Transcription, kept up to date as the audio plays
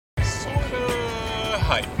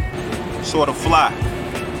hype. Sorta fly.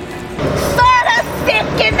 Sorta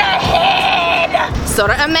sick in the head.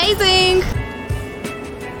 Sorta amazing.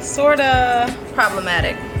 Sorta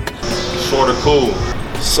Problematic. Sorta cool.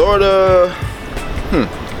 Sorta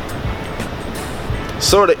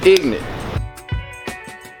ignorant.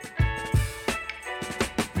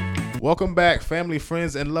 Welcome back, family,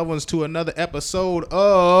 friends, and loved ones, to another episode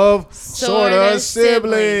of Sorta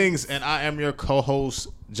Siblings. And I am your co-host,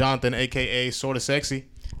 Jonathan, a.k.a. Sorta Sexy.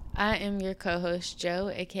 I am your co-host, Joe,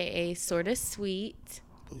 a.k.a. Sorta Sweet.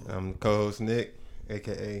 I'm co-host Nick,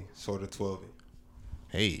 a.k.a. Sorta Twelvy.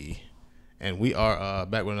 Hey. And we are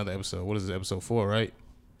back with another episode. What is it, episode 4, right?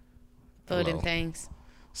 Voting Hello. things.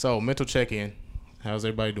 So, mental check-in. How's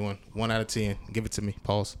everybody doing? 1 out of 10. Give it to me.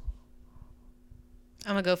 Pause.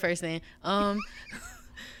 I'm gonna go first then. On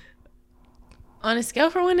a scale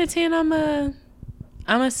from 1 to 10, I'm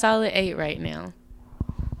a solid 8 right now.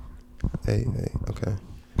 8, okay.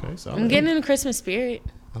 Okay, so I'm getting in the Christmas spirit.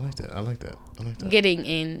 I like that. Getting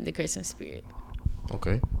in the Christmas spirit.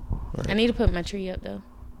 Okay. I need to put my tree up though.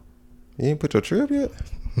 You ain't put your tree up yet?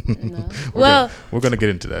 No. Well, We're gonna get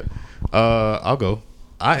into that. I'll go.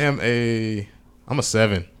 I'm a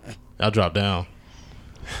 7. I'll drop down.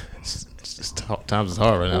 Times is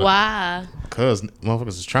hard right now. why? Cause motherfuckers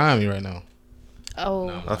is trying me right now. Oh,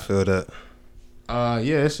 No. I feel that.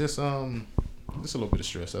 Yeah, it's just a little bit of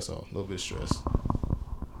stress. That's all. A little bit of stress.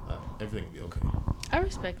 Everything will be okay. I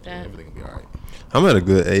respect Yeah, that. everything will be all right. I'm at a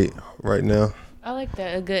good 8 right now. I like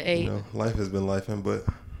that. A good 8. You know, life has been lifing, but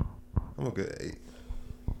I'm a good 8.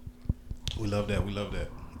 We love that.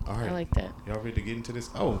 All right. I like that. Y'all ready to get into this?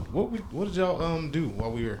 Oh, what did y'all do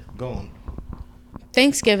while we were gone?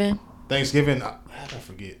 Thanksgiving. Thanksgiving. How did I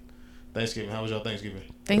forget? Thanksgiving. How was y'all Thanksgiving?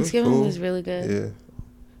 Thanksgiving cool. was really good. Yeah.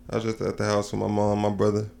 I was just at the house with my mom, my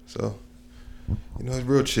brother. So, you know, it's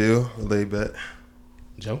real chill, laid back.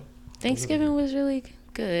 Joe, Thanksgiving was really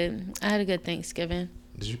good. I had a good Thanksgiving.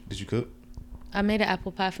 did you cook? I made an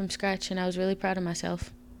apple pie from scratch, and I was really proud of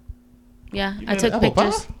myself. Yeah, You I made took an apple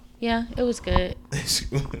pictures. pie? Yeah, it was good.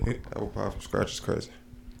 Apple pie from scratch is crazy.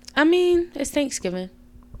 I mean, it's Thanksgiving.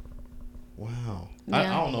 Wow. Yeah.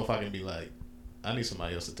 I don't know if I can be like, I need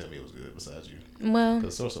somebody else to tell me it was good besides you. Well,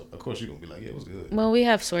 Because of course you're going to be like, yeah, it was good. well, we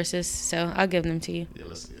have sources, so I'll give them to you. Yeah,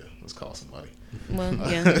 let's call somebody. Well,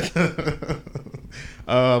 yeah.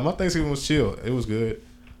 My Thanksgiving was chill. It was good.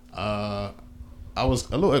 I was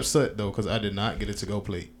a little upset though because I did not get a to-go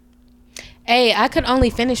plate. Hey, I could only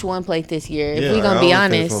finish one plate this year. Yeah, if we're gonna be I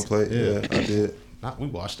only finished honest, one plate. Yeah. Yeah, I did. We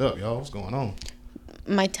washed up, y'all. What's going on?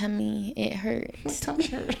 my tummy it hurts.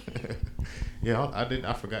 Yeah,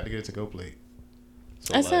 I forgot to get a to-go plate.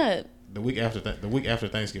 So That's it. the week after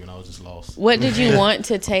Thanksgiving, I was just lost. What did you want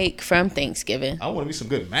to take from Thanksgiving? I want to be some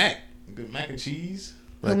good mac and cheese.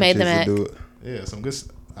 Mac and made the cheese mac? will do it. Yeah, some good.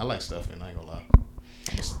 I like stuffing. I ain't gonna lie.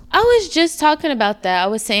 I was just talking about that. I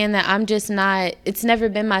was saying that I'm just not. It's never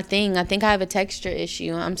been my thing. I think I have a texture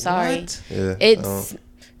issue. I'm sorry. What? Yeah. It's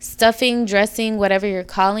stuffing, dressing, whatever you're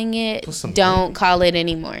calling it. Put some Don't gravy. call it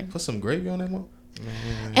anymore. Put some gravy on that one.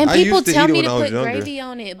 And I people used to tell eat it me when to I was put younger. gravy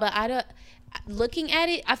on it, but I don't. Looking at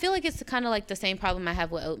it, I feel like it's kind of like the same problem I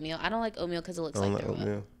have with oatmeal. I don't like oatmeal because it looks I don't like like throw up.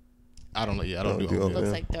 oatmeal. I don't do Don't do oatmeal. It looks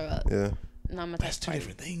Yeah. like throw up. Yeah. No, I'm a That's type two of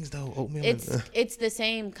different things though. Oatmeal. It's the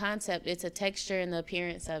same concept. It's a texture and the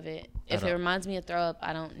appearance of it. If it don't- reminds me of throw up,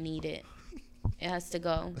 I don't need it. It has to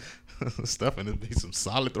go. Stuffing it be some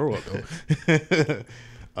solid throw up though.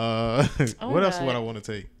 What else God. would I want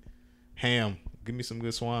to take? Ham. Give me some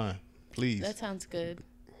good swine, please. That sounds good.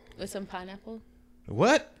 With some pineapple.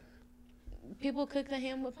 What? People cook the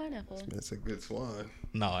ham with pineapple. That's a good swine.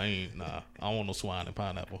 No, I ain't. Nah, I don't want no swine and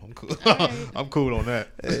pineapple. I'm cool. Alright. I'm cool on that.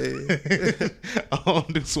 Hey. I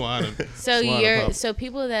don't do swine. So swine you're and so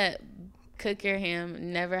people that cook your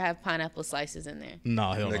ham never have pineapple slices in there.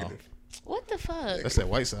 no, hell no. Negative. What the fuck? That's that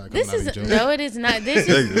white side. This coming is out of your no, it is not. This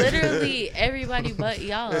is literally everybody but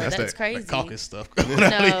y'all. That's that crazy. caucus stuff. coming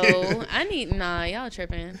out of your- No, I need y'all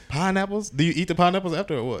tripping. Pineapples? Do you eat the pineapples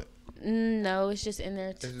after or what? No, it's just in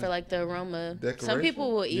there for like the aroma. Some decoration?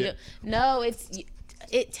 people will eat Yeah. it. No,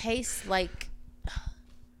 it tastes like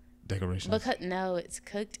Decorations. because no, it's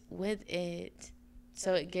cooked with it,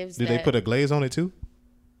 so it gives. Did that, they put a glaze on it too?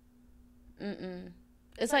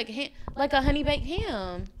 It's like like a honey baked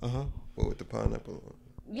ham. What with the pineapple?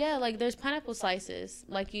 Yeah, like there's pineapple slices.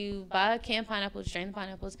 Like you buy a canned pineapple, strain the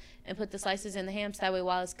pineapples, and put the slices in the ham. So that way,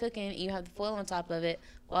 while it's cooking, you have the foil on top of it.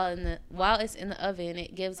 While it's in the oven,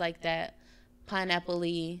 it gives like that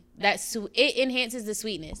pineapple-y. It enhances the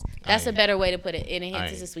sweetness. That's a better way to put it. It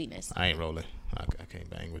enhances the sweetness. I ain't rolling. I can't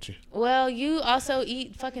bang with you. Well, you also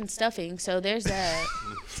eat fucking stuffing, so there's that.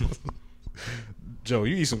 Joe,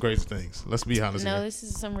 you eat some crazy things. Let's be honest. No, here. this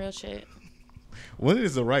is some real shit. When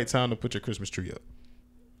is the right time to put your Christmas tree up?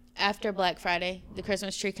 After Black Friday. The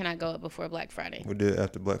Christmas tree cannot go up before Black Friday. We did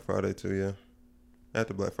after Black Friday too, yeah.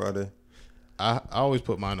 After Black Friday. I always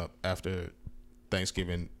put mine up after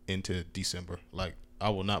Thanksgiving into December. Like, I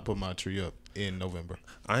will not put my tree up in November.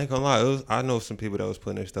 I ain't gonna lie, I know some people that was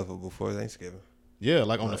putting their stuff up before Thanksgiving. Yeah,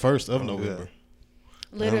 like on the 1st of don't do November.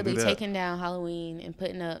 that. Literally do that. taking down Halloween and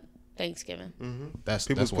putting up Thanksgiving. That's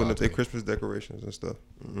People that's putting wild up to their me. Christmas decorations and stuff.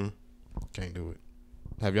 Mm-hmm. Can't do it.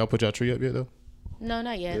 Have y'all put y'all tree up yet though? No,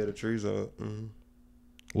 not yet. Yeah, the trees are up. Mm-hmm.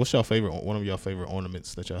 What's one of y'all favorite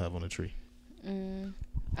ornaments that y'all have on the tree?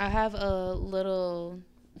 I have a little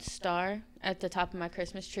star at the top of my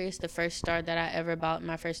Christmas tree. It's the first star that I ever bought in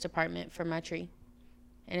my first apartment for my tree.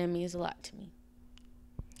 And it means a lot to me.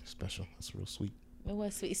 Special. That's real sweet. It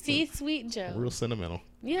was sweet. See, sweet Joe. Real sentimental.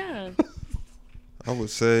 Yeah. I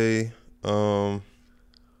would say I'll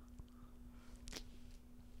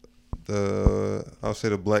say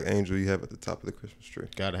the black angel you have at the top of the Christmas tree.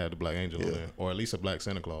 Gotta have the black angel on there, or at least a black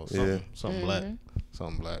Santa Claus. Something black.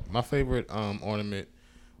 Something black. My favorite ornament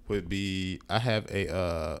would be I have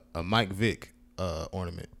a Mike Vick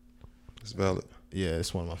ornament. It's valid. Yeah,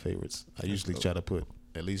 it's one of my favorites. I usually try to put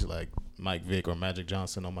at least like Mike Vick or Magic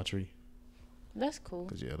Johnson on my tree. That's cool.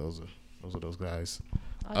 Cause yeah, those are those guys.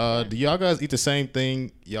 Yeah. Do y'all guys eat the same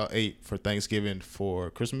thing y'all ate for Thanksgiving for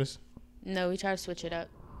Christmas? No, we try to switch it up.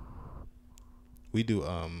 We do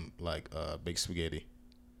baked spaghetti.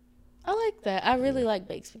 I like that. I really like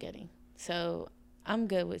baked spaghetti. So I'm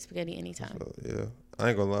good with spaghetti anytime. So, yeah, I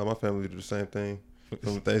ain't gonna lie, my family do the same thing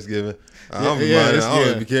from Thanksgiving. I don't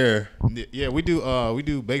even care. Yeah, we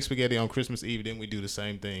do baked spaghetti on Christmas Eve. Then we do the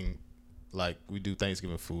same thing, like we do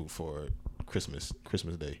Thanksgiving food for Christmas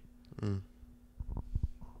Day.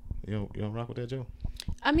 You don't rock with that, Joe?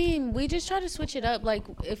 I mean, we just try to switch it up. Like,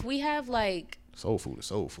 if we have, like... Soul food is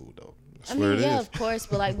soul food, though. I mean, yeah, of course.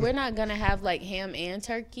 But, like, we're not going to have, like, ham and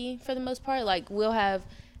turkey for the most part. Like, we'll have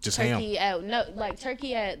just turkey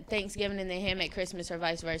turkey at Thanksgiving and then ham at Christmas or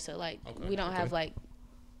vice versa. Like, we don't have, like,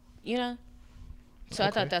 you know? So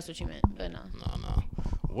I thought that's what you meant, but no. No.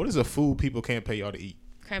 What is a food people can't pay y'all to eat?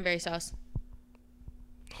 Cranberry sauce.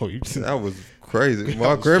 Oh, you That was crazy.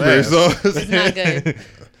 My was cranberry fast. sauce. It's not good.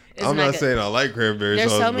 I'm not saying I like cranberry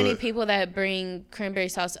There's sauce. so many but people that bring cranberry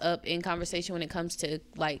sauce up in conversation when it comes to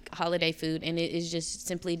like holiday food, and it is just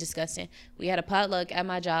simply disgusting. We had a potluck at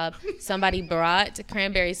my job. Somebody brought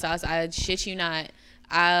cranberry sauce. I shit you not.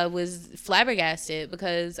 I was flabbergasted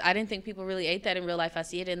because I didn't think people really ate that in real life. I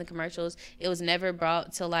see it in the commercials. It was never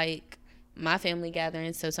brought to like my family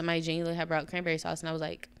gatherings. So somebody genuinely had brought cranberry sauce, and I was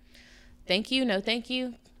like, "Thank you, no, thank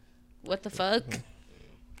you. What the fuck?"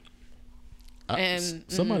 And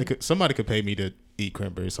somebody could pay me to eat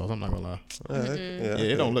cranberry sauce. I'm not gonna lie.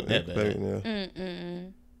 It don't look that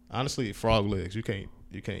bad. Honestly, frog legs. You can't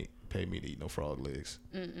pay me to eat no frog legs.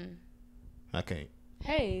 I can't.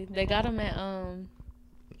 Hey, they got them at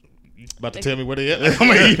You about to tell me where they at? I'm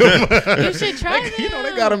gonna eat them. You should try them. You know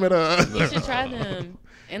they got them at You should try them,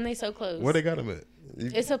 and they so close. Where they got them at?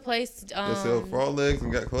 It's a place. They sell frog legs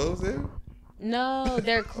and got clothes there? No,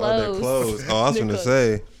 they're Oh, closed. they're closed. Oh, I was They're gonna closed.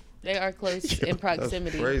 say. They are close in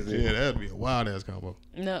proximity. That's crazy. Yeah, that'd be a wild ass combo.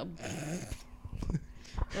 No.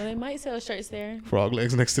 Well, they might sell shirts there. Frog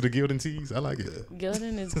legs next to the Gildan tees. I like it.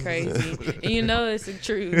 Gildan is crazy, and you know it's the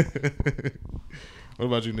truth. What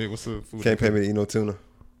about you, Nick? What's the food? Can't pay me to eat no tuna.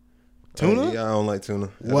 Tuna? Yeah, I don't like tuna.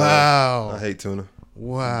 Wow. I hate tuna.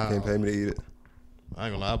 Wow. Can't pay me to eat it. I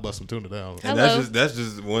ain't gonna lie, I'll bust some tuna down. And Hello. that's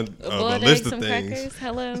just one of the Boiled list eggs, of some things. crackers.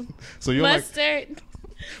 Hello. So you like? Mustard.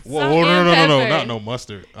 Whoa, salt no, and pepper. not no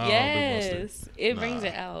mustard. I don't do Yes, mustard. it brings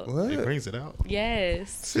it out. What? It brings it out.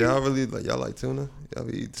 Yes, So y'all really like y'all like tuna? Y'all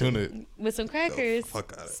be eating tuna? Tuna. with some crackers.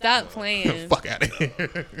 fuck outta here. Stop playing. Fuck out of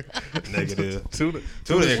here. Negative. Tuna.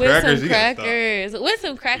 Tuna and With crackers. some You gotta stop. crackers. With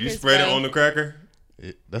some crackers. You spread it bro. on the cracker?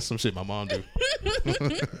 That's some shit my mom do.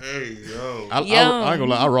 Hey yo. I ain't gonna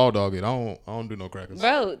lie, I raw dog it. I don't do no crackers.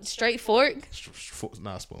 Bro, straight fork.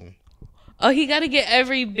 Not a spoon. Oh, he got to get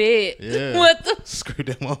every bit. Yeah. What the? Screw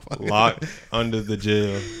that motherfucker. Locked under the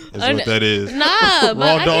jail is what that is. Nah, but Raw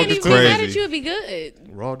I dog can't is even be mad crazy. at you. It'd be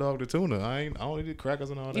good. Raw dog the tuna. I only do crackers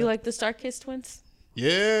and all that. You like the Star Kiss twins? Yeah.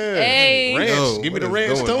 Hey. Ranch. Yo, Give me what the is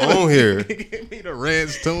ranch going tuna. on here? Give me the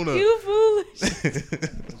ranch tuna. You foolish.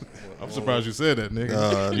 I'm surprised you said that,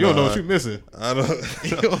 nigga. You don't know what you missing. I don't.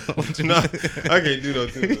 I can't do no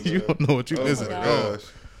tuna. You don't know what you Oh missing. my at all. gosh.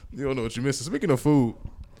 You don't know what you missing. Speaking of food,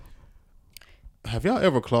 have y'all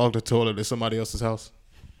ever clogged a toilet at somebody else's house?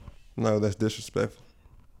 No, that's disrespectful.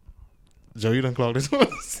 Joe, you done clogged the toilet?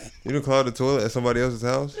 You done clog the toilet at somebody else's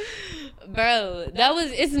house? Bro,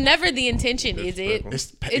 it's never the intention, is it?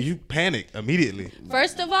 You panic immediately.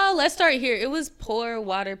 First of all, let's start here. It was poor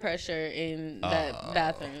water pressure in that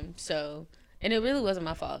bathroom. So, and it really wasn't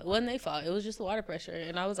my fault. It wasn't their fault. It was just the water pressure.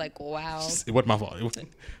 And I was like, wow. It wasn't my fault.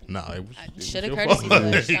 It should have courtesy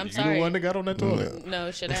flushed. I'm sorry. You the one that got on that toilet.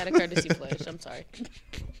 No, should have had a courtesy flush. I'm sorry.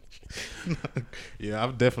 Yeah,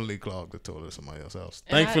 I've definitely clogged the toilet at somebody else's house.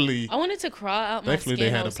 Thankfully, I wanted to crawl out my skin. they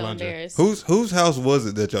had I a was so plunger. embarrassed. Whose house was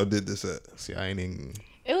it that y'all did this at? See, I ain't even.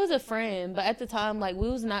 It was a friend, but at the time, like, we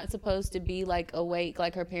was not supposed to be like awake,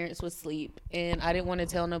 like her parents was asleep, and I didn't want to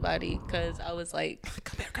tell nobody because I was like,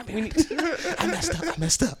 "Come here." I messed up. I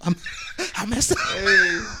messed up.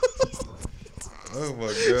 Hey. Oh my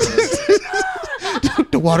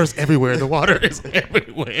god. The water's everywhere. The water is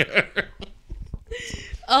everywhere.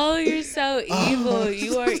 Oh, you're so evil.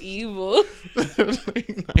 You are evil.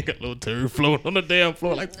 I got a little turd floating on the damn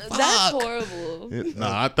floor. Like, fuck. That's horrible.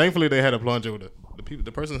 Thankfully they had a plunger with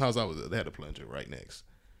the person's house I was at. They had a plunger right next.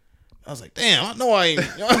 I was like, damn, I know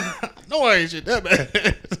I ain't shit that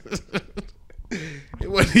bad. It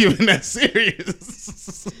wasn't even that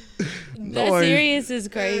serious. Serious is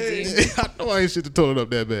crazy. I know I ain't shit the toilet up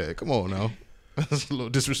that bad. Come on now. That's a little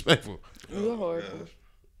disrespectful. You're horrible.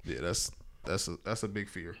 Yeah, that's a big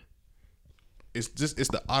fear. It's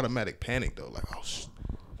the automatic panic though. Like, oh shit.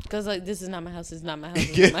 Because like, this is not my house. It's not my house.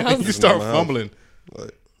 It's Yeah, not my house. you start fumbling.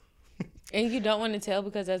 Like, And you don't want to tell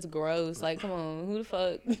because that's gross. Like, come on,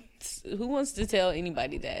 who wants to tell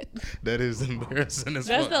anybody that? That is embarrassing as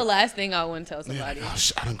That's fuck. the last thing I want to tell somebody. Oh,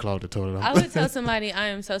 I done clogged the toilet. I would tell somebody, I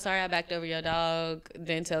am so sorry I backed over your dog,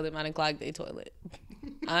 then tell them I done clogged their toilet.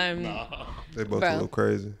 they both a little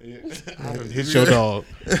crazy. Hit your dog.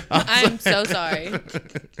 I'm so sorry.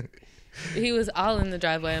 He was all in the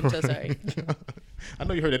driveway. I'm so sorry. I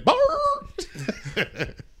know you heard it.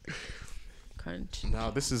 Crunch.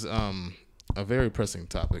 Now, this is a very pressing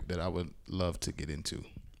topic that I would love to get into.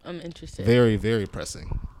 I'm interested. Very, very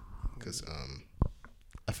pressing. Because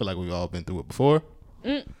I feel like we've all been through it before.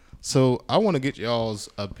 So I want to get y'all's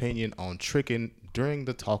opinion on tricking during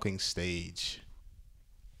the talking stage.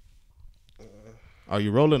 Are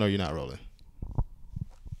you rolling or you not rolling?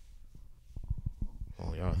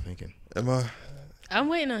 Oh, y'all are thinking. Am I I'm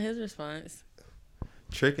waiting on his response.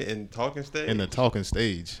 tricking in talking stage? In the talking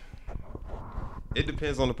stage. It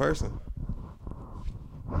depends on the person.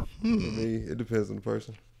 For me, it depends on the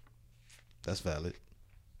person. That's valid.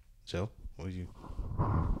 Joe, what do you?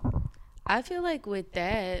 I feel like with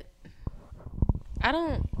that,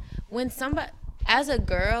 when somebody, as a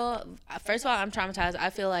girl, first of all, I'm traumatized. I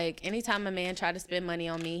feel like anytime a man try to spend money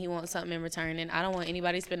on me, he wants something in return, and I don't want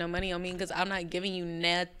anybody to spend no money on me because I'm not giving you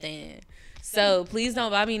nothing. So please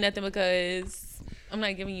don't buy me nothing because I'm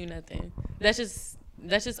not giving you nothing. That's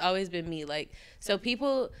just always been me. Like, so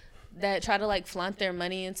people that try to like flaunt their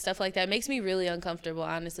money and stuff like that makes me really uncomfortable.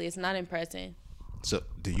 Honestly, it's not impressing. So,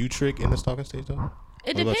 do you trick in the talking stage though?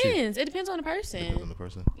 It depends. It depends on the person. Depends on the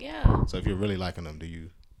person. Yeah. So if you're really liking them, do you?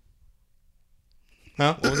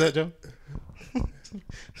 Huh? What was that, Joe?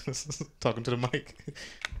 Talking to the mic.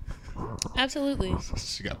 Absolutely.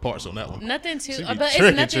 She got parts on that one. Nothing too, She be but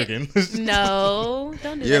tricking, it's nothing. tricking. No,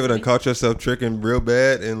 don't do You that. ever to done me. caught yourself tricking real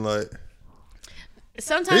bad and like?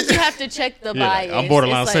 Sometimes you have to check the bias. I'm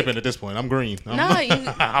borderline It's like, sipping at this point. I'm green. No,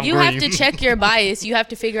 you have to green. check your bias. You have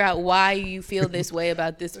to figure out why you feel this way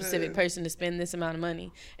about this specific person to spend this amount of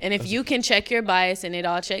money. And if you can check your bias and it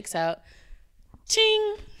all checks out,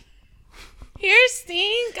 ching. Here's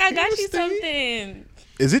Stink. I got you something.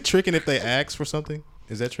 Is it tricking if they ask for something?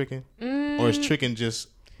 Is that tricking? Or is tricking just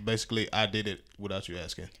basically I did it without you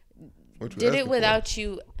asking? Did it without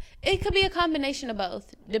you. It could be a combination of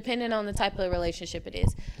both, depending on the type of relationship it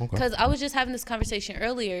is. Because I was just having this conversation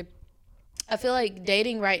earlier. I feel like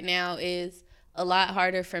dating right now is a lot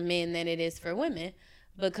harder for men than it is for women.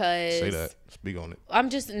 Because Say that. Speak on it.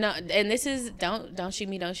 I'm just not, and this is don't shoot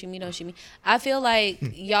me. I feel like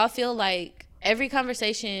y'all feel like every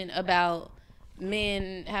conversation about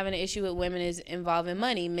men having an issue with women is involving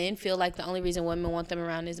money. Men feel like the only reason women want them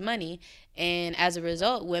around is money. And as a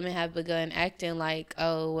result, women have begun acting like,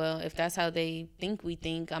 oh, well, if that's how they think we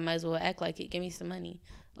think, I might as well act like it. Give me some money.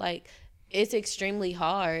 Like, it's extremely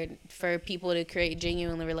hard for people to create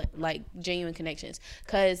genuine connections.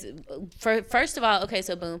 Because, first of all, okay,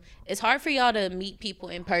 so boom, it's hard for y'all to meet people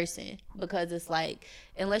in person because it's like,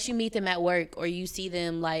 unless you meet them at work or you see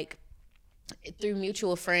them like through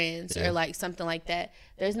mutual friends or like something like that,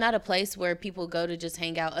 there's not a place where people go to just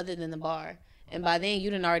hang out other than the bar. And by then, you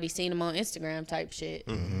done already seen them on Instagram type shit.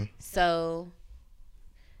 So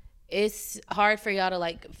it's hard for y'all to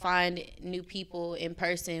like find new people in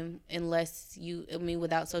person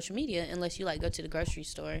without social media, unless you like go to the grocery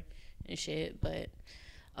store and shit. But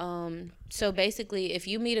so basically, if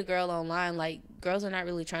you meet a girl online, like girls are not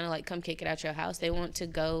really trying to like come kick it out your house. They want to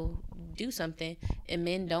go do something, and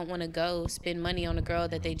men don't want to go spend money on a girl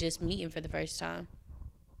that they just meeting for the first time.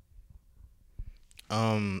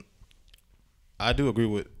 I do agree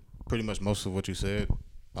with pretty much most of what you said.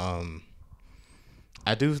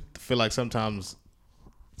 I do feel like sometimes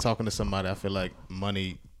talking to somebody, I feel like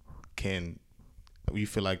you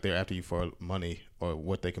feel like they're after you for money or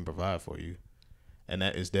what they can provide for you. And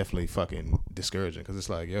that is definitely fucking discouraging, because it's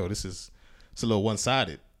like, yo, it's a little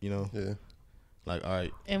one-sided, you know? Yeah. Like, all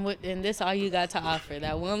right. And this all you got to offer,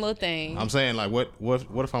 that one little thing. I'm saying, like, what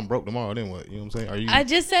if I'm broke tomorrow? Then what? You know what I'm saying? I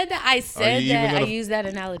just said that. I use that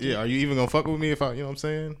analogy. Yeah. Are you even gonna fuck with me if I? You know what I'm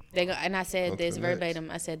saying? And I said this verbatim.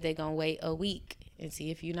 I said they're gonna wait a week and see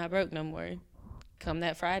if you're not broke no more. Come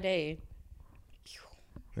that Friday.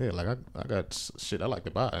 Yeah, like I got shit I like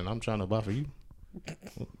to buy, and I'm trying to buy for you.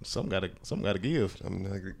 Some gotta give. Something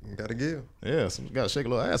gotta give. Yeah, some gotta shake a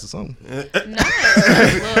little ass or something.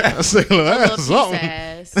 Nice. Shake a little ass or something.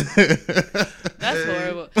 Ass. That's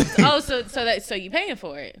horrible. So you paying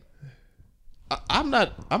for it? I'm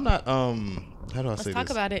not. How do I say this? Let's talk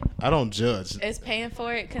about it. I don't judge. Is paying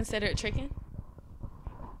for it considered tricking?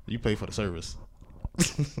 You pay for the service.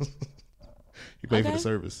 You pay for the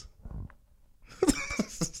service.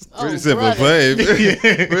 Pretty simple and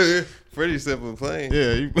plain. Pretty simple and plain.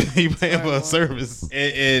 Yeah, you paying for a service.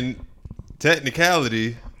 And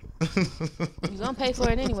technicality, you're gonna pay for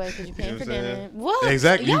it anyway because you're paying for dinner. What?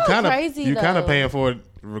 Exactly. Y'all You kind of paying for it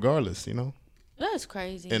regardless, you know. That's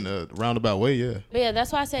crazy. In a roundabout way, yeah. But yeah,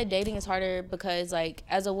 that's why I said dating is harder, because like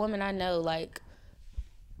as a woman, I know like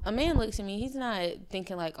a man looks at me, he's not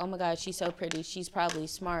thinking like, oh my God, she's so pretty, she's probably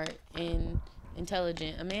smart and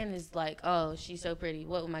intelligent. A man is like, oh, she's so pretty,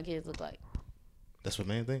 what would my kids look like? That's what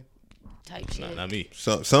men think. Type shit. Not me.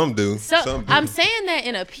 Some do. Some do. I'm saying that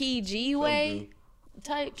in a PG way.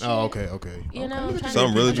 Type shit. Oh, okay. You know, I'm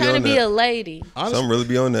trying to be a lady. Some really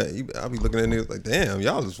be on that. I'll be looking at niggas like, damn,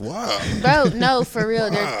 y'all is wild. Bro, no, for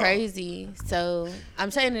real, they're crazy. So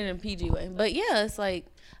I'm saying it in a PG way. But yeah, it's like,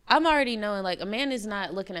 I'm already knowing, like, a man is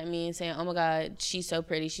not looking at me and saying, oh my God, she's so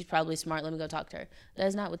pretty, she's probably smart, let me go talk to her.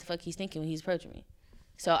 That's not what the fuck he's thinking when he's approaching me.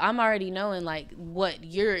 So I'm already knowing, like, what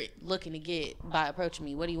you're looking to get by approaching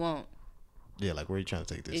me. What do you want? Yeah, like, where are you trying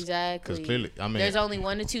to take this? Exactly. Because clearly, I mean, there's only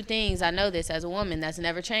one or two things. I know this as a woman. That's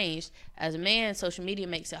never changed. As a man, social media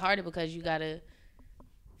makes it harder because you got to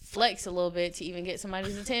flex a little bit to even get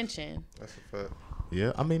somebody's attention. That's a fact.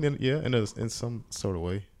 Yeah, I mean, in some sort of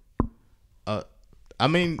way. I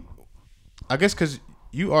mean, I guess because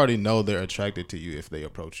you already know they're attracted to you if they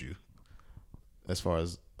approach you. As far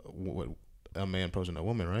as what a man approaching a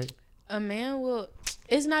woman, right? A man will.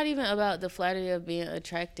 It's not even about the flattery of being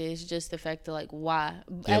attracted. It's just the fact of like why.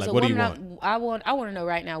 Yeah, as like, a what woman, do you want? I want to know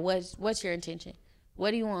right now. What's your intention? What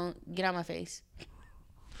do you want? Get out my face.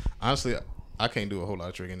 Honestly, I can't do a whole lot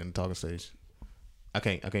of tricking in the talking stage. I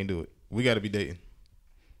can't do it. We got to be dating.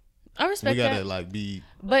 I respect that. We gotta like be.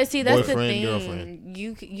 But see, that's the boyfriend, thing. girlfriend.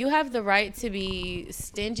 You have the right to be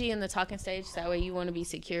stingy in the talking stage. That way, you want to be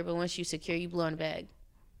secure. But once you secure, you blow in the bag.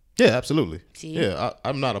 Yeah, absolutely. See? Yeah,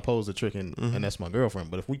 I'm not opposed to tricking, and that's my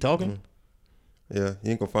girlfriend. But if we talking, yeah,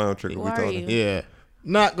 you ain't gonna find no trick if we talking. Yeah,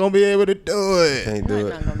 not gonna be able to do it. Can't do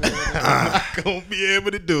it. Not gonna be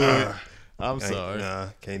able to do it. I'm sorry. Nah,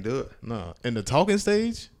 can't do it. No, in the talking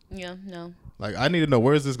stage. Yeah, no. Like, I need to know,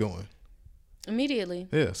 where's this going? Immediately.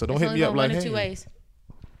 Yeah, so don't It's hit me up like, one or hey, two ways.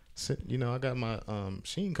 You know, I got my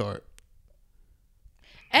Sheen card.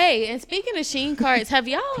 Hey, and speaking of Sheen cards, have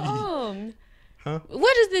y'all Huh?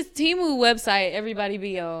 What is this Temu website everybody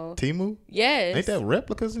be on? Temu? Yes. Ain't that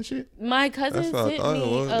replicas and shit? My cousin sent me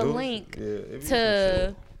a link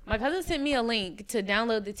to. My cousin sent me a link to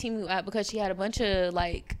download the Temu app because she had a bunch of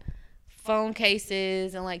like phone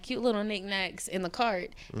cases and like cute little knickknacks in the cart,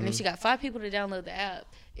 and if she got 5 people to download the app,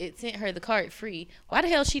 it sent her the cart free. Why the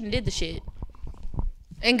hell she did the shit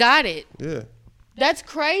and got it? Yeah. That's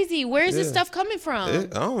crazy. Where's this stuff coming from? I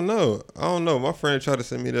don't know. My friend tried to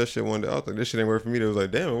send me that shit one day. I was like, this shit ain't work for me. They was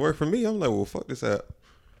like, damn, it worked for me. I'm like, well, fuck this app.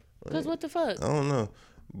 Because what the fuck? I don't know.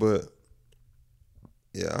 But,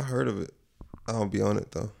 yeah, I heard of it. I don't be on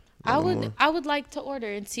it, though. I would like to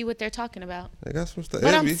order and see what they're talking about. They got some stuff.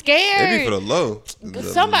 But I'm scared. It be for the low.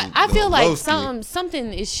 I feel like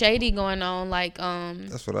something is shady going on. Like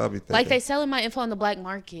that's what I be thinking. Like they selling my info on the black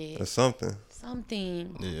market. Or something.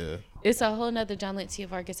 Yeah. It's a whole nother John Lindsay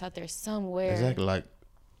of Argus out there somewhere. Exactly. Like,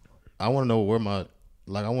 I want to know where my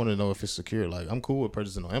like I want to know if it's secure. Like I'm cool with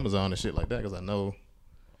purchasing on Amazon and shit like that because I know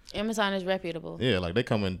Amazon is reputable. Yeah, like they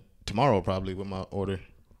coming tomorrow probably with my order,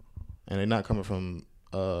 and they're not coming from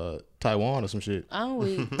Taiwan or some shit. Oh,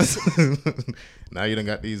 we. Now you done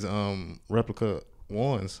got these replica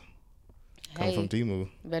ones coming from Temu.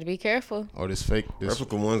 Better be careful. Or this fake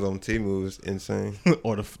replica ones on Temu is insane.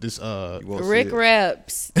 Or this Rick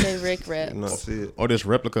Reps. They Rick Reps. Not see it. Or this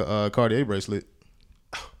replica Cartier bracelet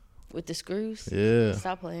with the screws. Yeah.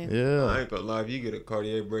 Stop playing. Yeah. I ain't gonna lie. If you get a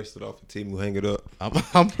Cartier bracelet off of Temu, hang it up.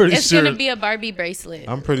 I'm pretty it's sure it's gonna be a Barbie bracelet.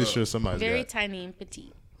 I'm pretty sure somebody's very got tiny and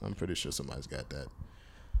petite. I'm pretty sure somebody's got that.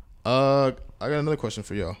 I got another question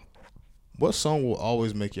for y'all. What song will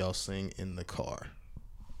always make y'all sing in the car?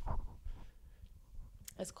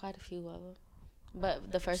 That's quite a few of them,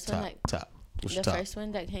 but the first top, one first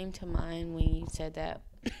one that came to mind when you said that.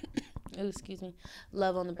 Oh, excuse me.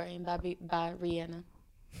 "Love on the Brain" by Rihanna.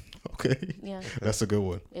 Okay. Yeah. That's a good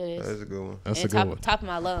one. It is. That's a good one. That's a good one. Top of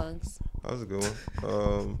my lungs. That was a good one.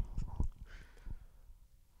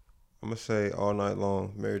 I'm gonna say "All Night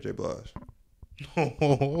Long," Mary J. Blige.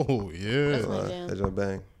 Oh yeah. That's my jam. That's a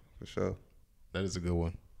bang for sure. That is a good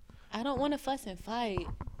one. I don't want to fuss and fight.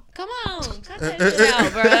 Come on, cut that shit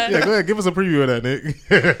out, bro. Yeah, go ahead. Give us a preview of that, Nick.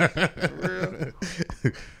 For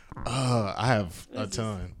real? I have a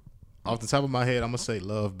ton. Off the top of my head, I'm gonna say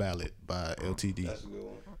 "Love Ballad" by LTD. That's a good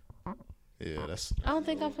one. Yeah, that's. I don't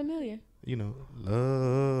think I'm familiar. You know,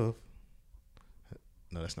 love.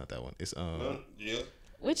 No, that's not that one. It's Yeah.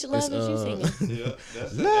 Which "Love" is you singing? Yeah.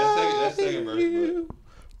 That's second verse.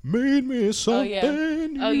 Made me Oh something.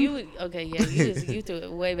 yeah. Oh, you okay? Yeah, you threw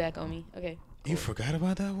it way back on me. Okay. You forgot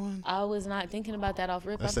about that one? I was not thinking about that off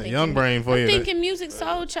rip. That's I'm that young brain for I'm you. thinking Music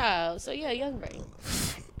Soul Child. So yeah, young brain.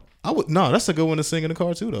 That's a good one to sing in the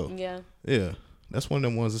car too, though. Yeah. Yeah, that's one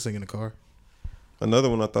of them ones to sing in the car. Another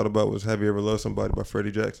one I thought about was "Have You Ever Loved Somebody" by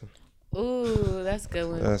Freddie Jackson. Ooh, that's a good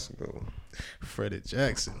one. That's a good one. Freddie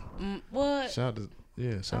Jackson. What? Shout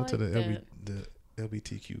out to the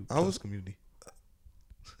LGBTQ plus community.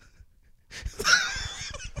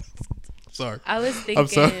 Sorry. I was thinking. I'm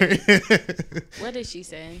sorry. What is she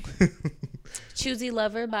saying? "Choosy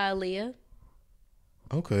Lover" by Aaliyah.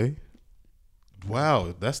 Okay.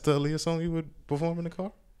 Wow, that's the Aaliyah song you would perform in the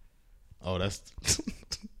car? Oh, that's.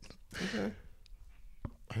 Okay.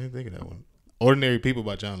 I didn't think of that one. "Ordinary People"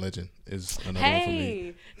 by John Legend is another one for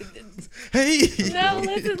me. Hey. No,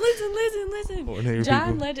 listen. Ordinary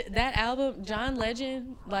John People. Legend, that album, John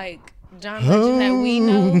Legend, like John Legend that we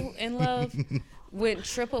know and love, went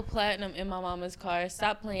triple platinum in my mama's car.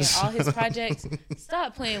 Stop playing all his projects.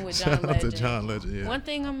 Stop playing with John Shout out to Legend. John Legend, yeah. One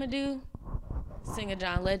thing I'm gonna do, sing a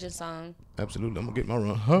John Legend song. Absolutely. I'm going to get my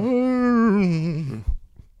run.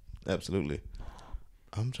 Absolutely.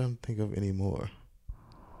 I'm trying to think of any more.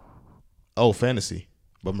 Oh, "Fantasy"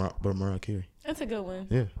 by Mariah Carey. That's a good one.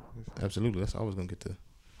 Yeah, absolutely. That's always going to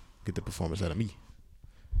get the performance out of me.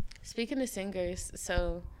 Speaking of singers,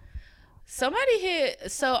 so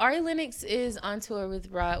Ari Lennox is on tour with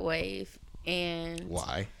Rod Wave, and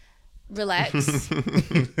Why? Relax.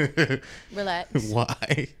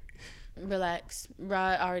 Why? Relax.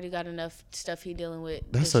 Rod already got enough stuff he dealing with.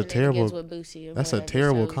 That's a terrible. With Boosie or That's whatever, a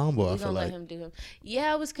terrible so combo. I we feel gonna like. let him do him.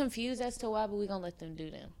 Yeah, I was confused as to why, but we gonna let them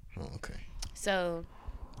do them. Oh, okay. So,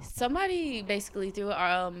 somebody basically threw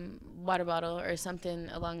a water bottle or something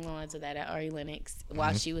along the lines of that at Ari Lennox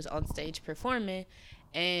while she was on stage performing,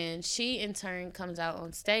 and she in turn comes out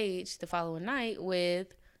on stage the following night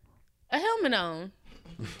with a helmet on,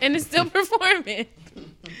 and is still performing.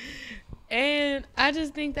 And I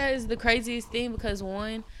just think that is the craziest thing because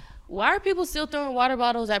one, why are people still throwing water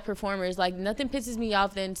bottles at performers? Like, nothing pisses me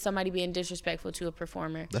off than somebody being disrespectful to a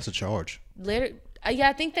performer. That's a charge. Yeah,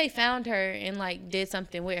 I think they found her and like did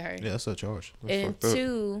something with her. Yeah, that's a charge. And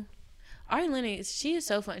two, Ari Lennox, she is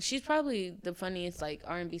so fun. She's probably the funniest like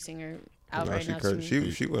R&B singer out right now.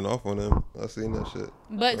 She went off on them. I seen that shit.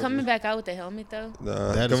 But coming back out with the helmet though,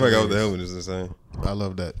 Nah, coming back out with the helmet is insane. I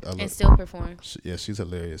love that. and still perform. Yeah, she's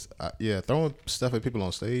hilarious. Throwing stuff at people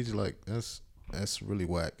on stage like that's really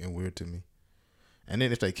whack and weird to me. And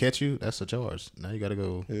then if they catch you, that's a charge. Now you got to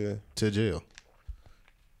go to jail.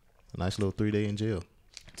 A nice little 3-day in jail.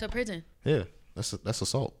 To prison. Yeah, that's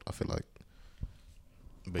assault. I feel like.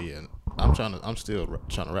 But yeah, I'm still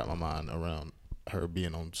trying to wrap my mind around her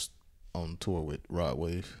being on tour with Rod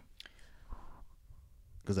Wave,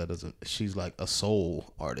 because she's like a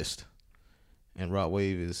soul artist, and Rod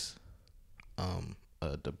Wave is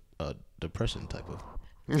a depression type of.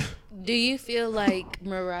 Do you feel like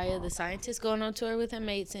Mariah the Scientist going on tour with him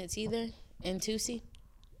made sense either? And Tootsie?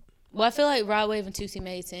 Well, I feel like Rod Wave and Tootsie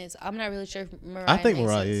made sense. I'm not really sure if Mariah I think made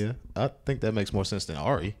Mariah, sense. yeah. I think that makes more sense than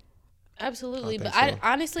Ari. Absolutely, but so.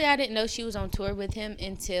 honestly, I didn't know she was on tour with him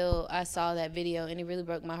until I saw that video, and it really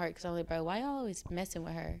broke my heart because I'm like, bro, why y'all always messing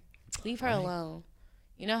with her? Leave her alone.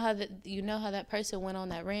 You know how that person went on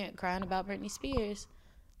that rant crying about Britney Spears.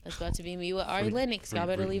 That's about to be me with Ari Lennox. Y'all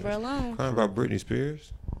better leave her alone. Crying about Britney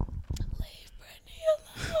Spears. Leave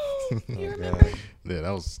Britney alone. You remember? God. Yeah,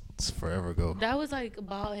 that was forever ago. That was like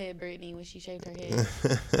bald head Britney when she shaved her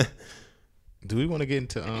head. Do we want to get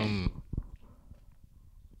into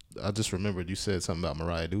I just remembered you said something about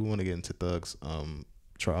Mariah. Do we want to get into Thug's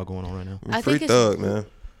trial going on right now? I Free think Thug, man.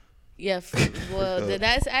 Yeah, well,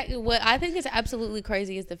 what I think is absolutely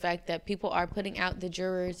crazy is the fact that people are putting out the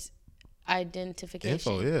jurors' identification.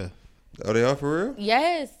 Info, yeah. Are they all for real?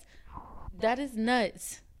 Yes, that is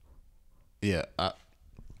nuts. Yeah,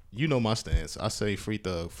 you know my stance. I say free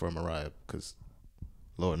Thug for Mariah because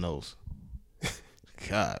Lord knows.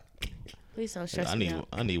 God. Please don't stress me out.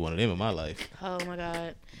 I need one of them in my life. Oh my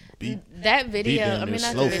God. That video, them I mean,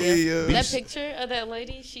 not slow. the video. Yeah. That picture of that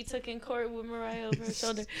lady she took in court with Mariah over her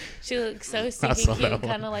shoulder. She looked so saw stinky that cute,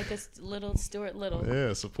 one. kind of like a little Stuart Little.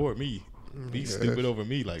 Yeah, support me. Be stupid over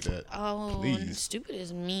me like that. Oh, please. stupid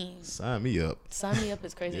is mean. Sign me up. Sign me up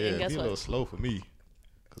is crazy. Yeah, And guess be a what? little slow for me.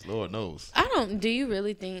 Because Lord knows. Do you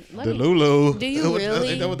really think? Delulu. Do you really?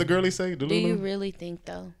 Ain't that what the girlies say? Delulu? Do you really think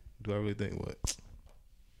though? Do I really think what?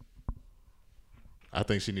 I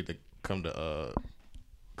think she need to come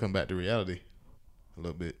back to reality a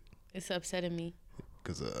little bit. It's upsetting me.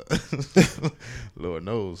 Cause Lord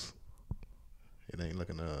knows it ain't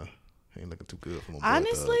looking too good for my boy.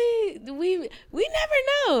 Honestly, we never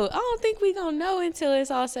know. I don't think we gonna know until it's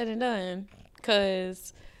all said and done.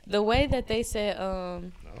 Cause the way that they said, All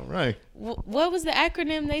right. what was the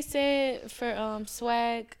acronym they said for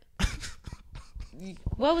swag?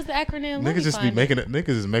 What was the acronym? Niggas just be making it. Niggas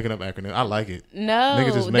is making up acronyms. I like it.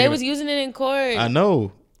 No, they was using it in court. I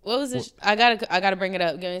know. What was it? I gotta bring it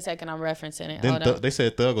up. Give me a second. I'm referencing it. Then Hold on. they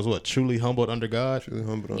said Thug was what? Truly humbled under God. Truly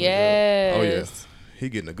humbled under Yes. Oh yeah. He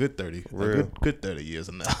getting a good 30. Real. Good 30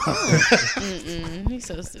 years now. He's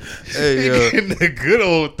so stupid. God. Hey, Getting a good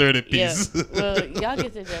old 30 Yeah. piece. Well, y'all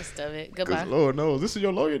get the gist of it. Goodbye. Because Lord knows, this is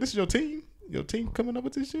your lawyer. This is your team. Your team coming up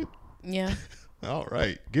with this shit. Yeah. All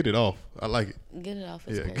right. Get it off. I like it. Get it off.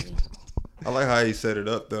 It's Yeah. crazy. I like how he set it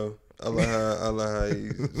up though. I like how he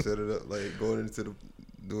set it up, like going into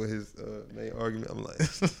doing his main argument. I'm like,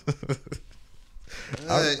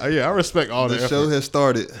 I respect all the the show effort. has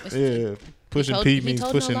started. Yeah. Pushing told- P he means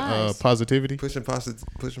told no pushing lies. positivity. Pushing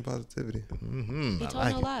positivity. Mm-hmm. He I told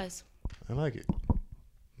like no it. lies. I like it.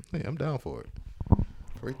 Yeah, I'm down for it.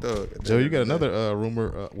 Free Thug. Joe, you got another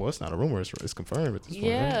rumor. Well, it's not a rumor. It's confirmed at this point.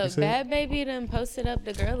 Yeah, right? You said? Bad Baby done posted up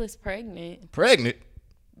the girl is pregnant. Pregnant.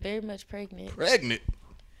 Very much pregnant. Pregnant.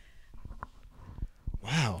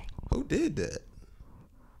 Wow. Who did that?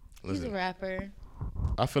 He's a Listen, rapper.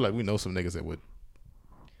 I feel like we know some niggas that would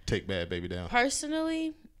take Bad Baby down.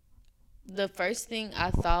 Personally, the first thing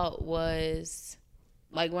I thought was,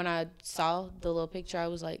 like, when I saw the little picture, I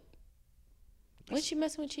was like, was she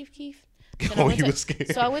messing with Chief Keef? Then I Oh, went you to- was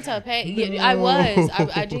scared. So I went to her page. Yeah, I was.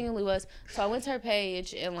 I genuinely was. So I went to her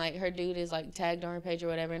page, and, like, her dude is, like, tagged on her page or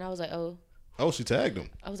whatever. And I was like, oh. Oh, she tagged him.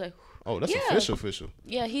 I was like, Oh, that's Yeah. official.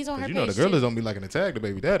 yeah, he's on her Cause you page. know the girls too. don't be liking to tag the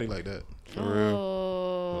baby daddy like that. For real.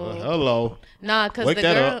 Oh. Hello. Nah, because Wake the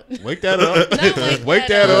that girl. up. Wake that up. Not Wake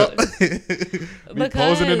that up. Be Because-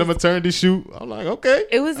 posing in the maternity shoot. I'm like, okay.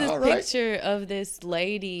 It was this all right. picture of this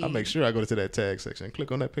lady. I make sure I go to that tag section and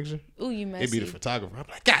click on that picture. Ooh, you messy. It be the photographer. I'm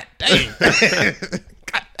like, God dang.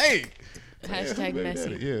 God dang. Hashtag Baby messy.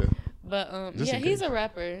 daddy, yeah. But Just yeah, in he's case. a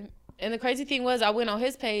rapper. And the crazy thing was, I went on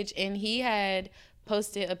his page and he had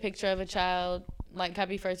posted a picture of a child, like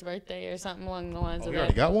happy first birthday or something along the lines Oh, of you that.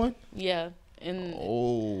 already got one? Yeah. And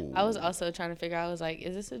Oh. I was also trying to figure out, I was like,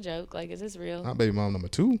 is this a joke? Like, is this real? My baby mom number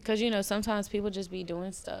 2. Because, you know, sometimes people just be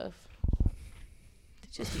doing stuff. They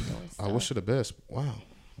just be doing stuff. I wish her the best. Wow.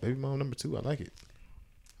 Baby mom number 2. I like it.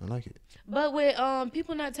 But with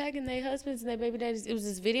people not tagging their husbands and their baby daddies, it was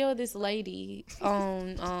this video of this lady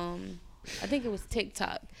on I think it was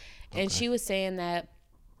TikTok, and she was saying that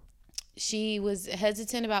she was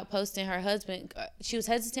hesitant about posting her husband. She was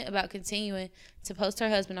hesitant about continuing to post her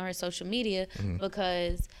husband on her social media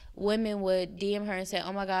because women would DM her and say,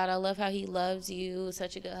 "Oh my God, I love how he loves you,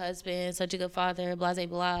 such a good husband, such a good father, blah blah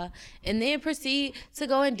blah," and then proceed to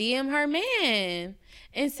go and DM her man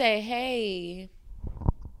and say, "Hey,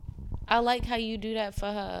 I like how you do that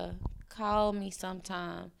for her. Call me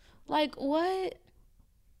sometime." Like, what?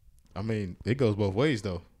 I mean, it goes both ways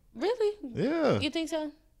though. Really? Yeah. You think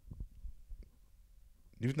so?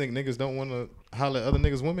 You think niggas don't want to holler at other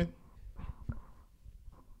niggas' women?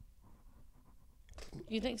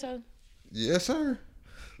 You think so? Yes, sir.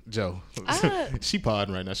 Joe, I- she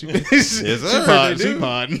podding right now. She Yes, she sir.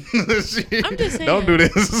 podding. I'm just saying. Don't do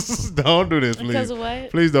this. Don't do this, please. Because of what?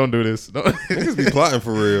 Please don't do this. Don't. Niggas be plotting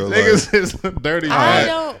for real. Niggas is a dirty I Mac.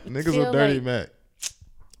 don't Niggas feel a dirty like- Mac.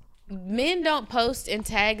 Men don't post and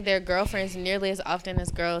tag their girlfriends nearly as often as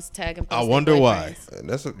girls tag and post I their wonder why. boyfriends.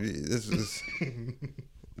 That's this is.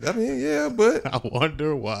 I mean, yeah, but I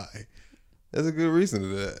wonder why. there's a good reason to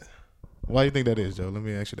that. Why you think that is, Joe? Let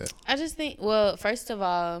me ask you that. I just think, well, first of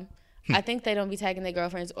all, I think they don't be tagging their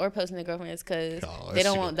girlfriends or posting their girlfriends because they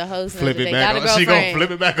don't want the hoes to know that they got a girlfriend. She gonna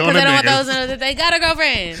flip it back on Because the they don't want those niggas. to know that they got a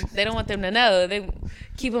girlfriend. They don't want them to know. They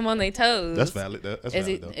keep them on their toes. That's valid. That's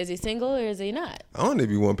valid, though. Is he single or is he not? I don't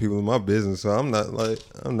even want people in my business, so I'm not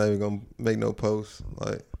even gonna make no posts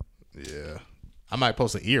like Yeah. I might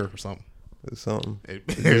post an ear or something. something.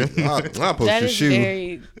 I'll I'll post That your is shoe.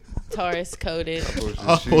 very Taurus coded.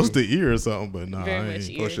 post the ear or something, but nah. Very I much ain't.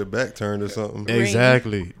 ear. Post your back turned or something. Ring.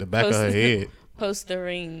 Exactly. The back of her head. Post the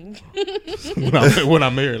ring. when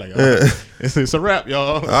I'm married, like, it's a wrap,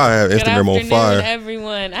 y'all. I have Good Instagram on afternoon, fire.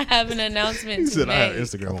 everyone. I have an announcement He to said I have make.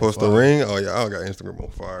 Instagram on Post the fire. ring. Oh yeah, I got Instagram on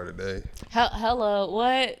fire today. Hello.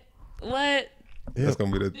 What? That's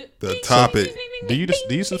gonna be the topic. Do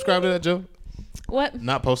you subscribe to that, Joe? What?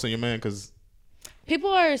 Not posting your man because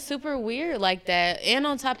People are super weird like that. And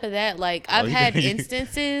on top of that, like, I've you had think-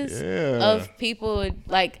 instances Yeah. of people,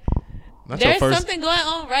 like, not your there's first. something going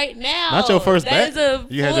on right now. Not your first That is bet? a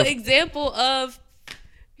You had full your- example of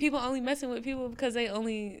people only messing with people because they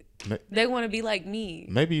Ma- want to be like me.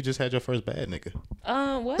 Maybe you just had your first bad nigga.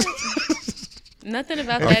 What? Nothing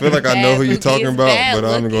about I that. feel is like I know bad who you're looking. talking It's about, bad but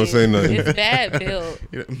I'm not gonna looking. say nothing. It's bad built.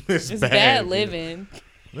 It's It's bad living.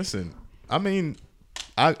 Listen, I mean,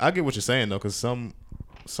 I get what you're saying though, because some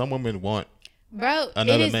women want Bro,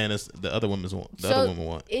 another it is, man as the other women want. The so other women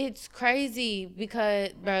want. It's crazy because,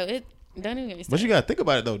 bro, it don't even get me But you started. gotta think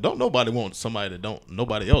about it though. Don't nobody want somebody that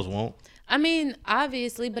nobody else want. I mean,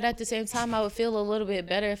 obviously, but at the same time, I would feel a little bit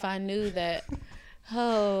better if I knew that.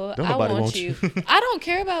 Oh, Don't I nobody want want you. you. I don't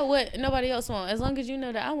care about what nobody else wants. As long as you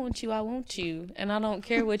know that I want you, and I don't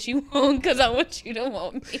care what you want because I want you to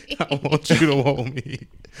want me. I want you to want me,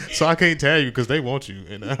 so I can't tell you because they want you,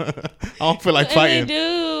 and I don't feel like And fighting. they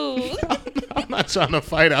do. I'm not trying to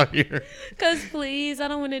fight out here. Cause please, I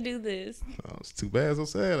don't want to do this. Oh, it's too bad, so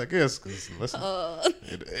sad, I guess. Cause listen,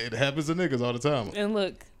 it happens to niggas all the time. And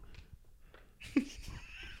look,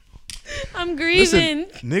 I'm grieving.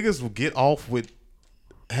 Listen, niggas will get off with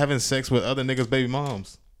having sex with other niggas' baby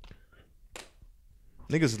moms.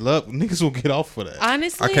 Niggas will get off for that.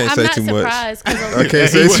 Honestly, I can't I'm say not too much. surprised. I can't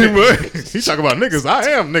say too much. He talk about niggas. I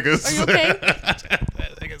am niggas. Are you okay?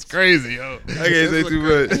 That nigga's crazy, yo. I can't say too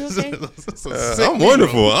much. You okay? It's a sick I'm Negro.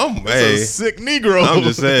 wonderful. I'm It's hey. a sick Negro. I'm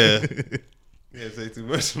just saying. Can't say too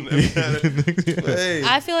much on that matter. But, hey.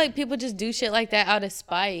 I feel like people just do shit like that out of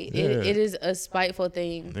spite. Yeah. It is a spiteful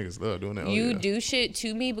thing. Niggas love doing that. You do shit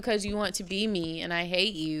to me because you want to be me, and I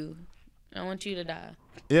hate you. I want you to die,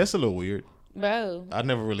 Yeah, it's a little weird. bro. I ain't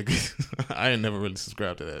never really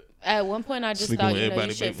subscribed to that. At one point, I just Sleeping thought with you know you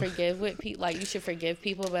everybody, should baby. forgive with people. Like you should forgive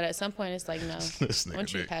people, but at some point, it's like no. This nigga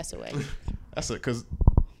Once you dick. pass away, That's it, cause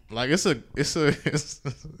like it's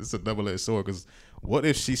a double-edged sword. Cause what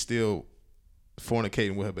if she's still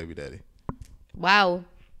fornicating with her baby daddy, wow.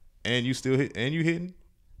 and you still hitting?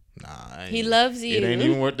 Nah, I ain't, He loves you. It ain't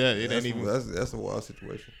even worth that. It ain't even. That's a wild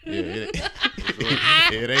situation. Yeah,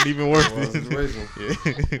 it ain't even worth Wild it. situation.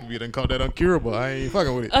 Yeah, we done called that uncurable. I ain't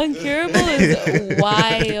fucking with it. Uncurable is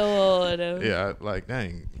wild. Yeah, like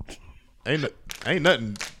dang, ain't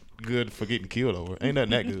nothing good for getting killed over. Ain't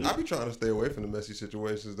nothing that good. I be trying to stay away from the messy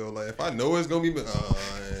situations though. Like if I know it's gonna be,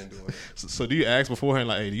 I ain't doing it. So do you ask beforehand,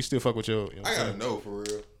 like, hey, do you still fuck with your? You know what I I'm gotta saying? know for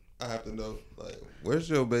real. I have to know. Like, where's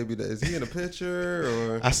your baby? That is he in a picture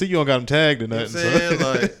or? I see you don't got him tagged or You know nothing. what I'm saying?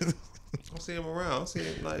 so- Like, I don't see him around. I don't see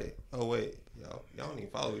him like, oh wait, y'all don't even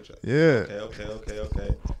follow each other. Yeah.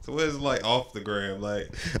 Okay. So where's like off the gram? Like,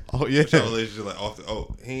 Oh yeah. what's your relationship like off the?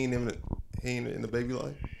 Oh, he ain't in the baby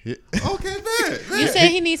life. Yeah. Okay, bad. You said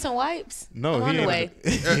he needs some wipes. No, I'm on he the ain't. way.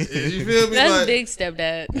 You feel me? That's like, big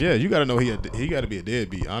stepdad. Yeah, you gotta know he got to be a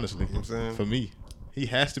deadbeat. Honestly, what I'm saying? for me, he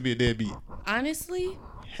has to be a deadbeat. Honestly,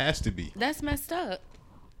 Has to be. that's messed up.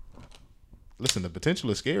 Listen, the potential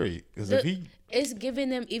is scary because if he, It's giving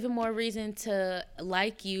them even more reason to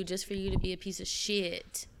like you just for you to be a piece of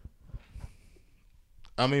shit.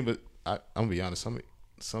 I mean, but I'm gonna be honest.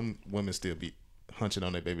 Some women still be hunching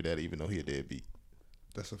on their baby daddy even though he a deadbeat.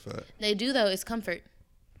 That's a fact. They do though. It's comfort.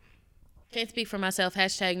 Can't speak for myself.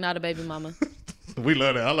 Hashtag not a baby mama. We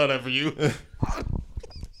love that. I love that for you.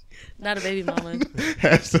 Not a baby mama.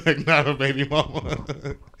 Hashtag not a baby mama.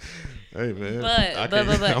 Hey man.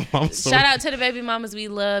 But shout out to the baby mamas. We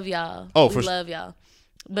love y'all. We love y'all.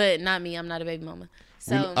 But not me. I'm not a baby mama.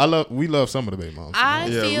 So we love some of the baby moms. I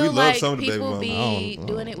feel like people be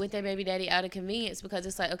doing it with their baby daddy out of convenience because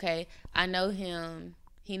it's like, okay, I know him.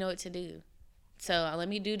 He know what to do. So let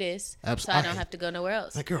me do this so I don't have to go nowhere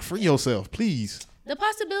else. Like, girl, free yourself, please. The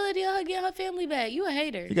possibility of her getting her family back. You a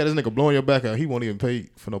hater. You got this nigga blowing your back out. He won't even pay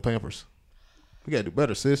for no Pampers. We got to do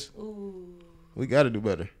better, sis. Ooh. We got to do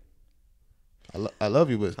better. I love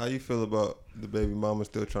you, but how you feel about the baby mama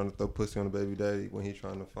still trying to throw pussy on the baby daddy when he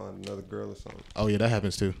trying to find another girl or something? Oh yeah, that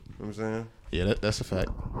happens too. You know what I'm saying? Yeah, that's a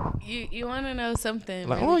fact. You want to know something?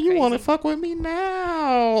 Like, really you crazy? want to fuck with me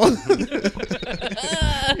now? You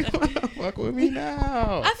want to fuck with me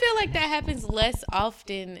now? I feel like that happens less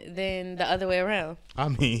often than the other way around. I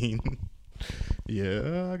mean,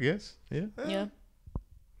 yeah, I guess. Yeah. Yeah.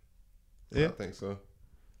 I think so.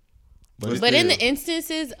 But in the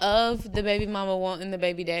instances of the baby mama wanting the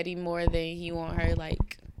baby daddy more than he want her,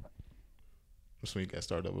 like, that's when you got to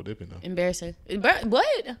start double dipping though. Embarrassing.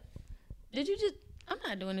 What? Did you just? I'm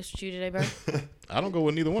not doing this with you today, bro. I don't go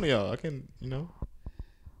with neither one of y'all. I can,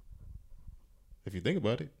 if you think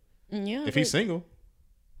about it. Yeah. If he's single.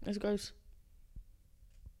 That's gross.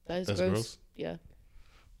 That's gross. Yeah.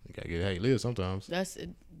 You gotta get how you live sometimes. That's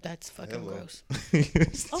fucking gross.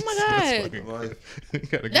 Oh my god.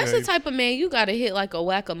 That's the type of man you gotta hit like a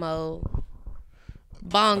whack-a-mole.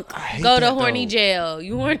 Bonk. Go to horny jail.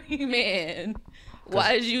 You horny man.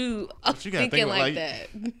 Why is you thinking like that?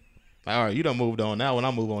 All right, you done moved on. Now when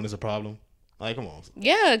I move on, it's a problem. Like, come on.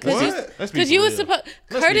 Yeah, because you was supposed.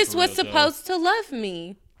 Curtis was supposed to love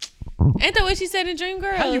me. Ain't that what she said in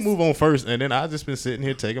Dreamgirls? How you move on first, and then I just been sitting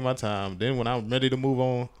here taking my time. Then when I'm ready to move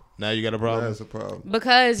on, now you got a problem. That's a problem.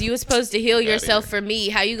 Because you were supposed to heal yourself for me.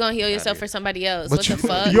 How you gonna heal yourself for somebody else? But what the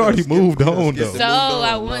fuck? You already moved on though. So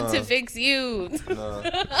I want to fix you.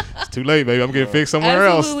 It's too late, baby. I'm getting fixed somewhere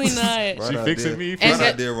Absolutely else. not. She fixing me. Right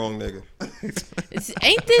idea, wrong nigga.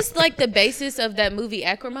 Ain't this like the basis of that movie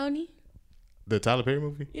Acrimony? The Tyler Perry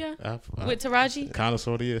movie? Yeah. With Taraji? Kind of,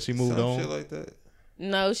 sort of, yeah. She moved on. Shit like that.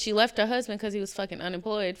 No, she left her husband because he was fucking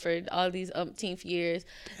unemployed for all these umpteenth years.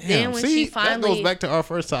 Damn, then when she finally, that goes back to our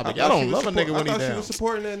first topic. Y'all don't love a nigga when he down. She was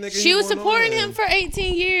supporting that nigga. She was supporting him for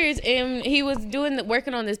 18 years, and he was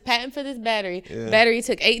working on this patent for this battery. Yeah. Battery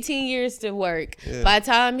took 18 years to work. Yeah. By the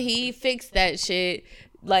time he fixed that shit,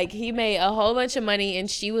 like, he made a whole bunch of money, and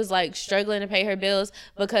she was like struggling to pay her bills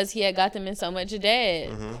because he had got them in so much debt.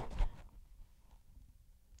 Mm-hmm.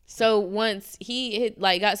 So once he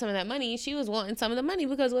got some of that money, she was wanting some of the money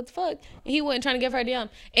because what the fuck? And he wasn't trying to give her damn.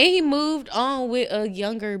 And he moved on with a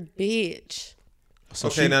younger bitch. So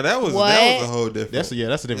now that was a whole different. That's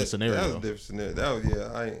a different scenario. That was a different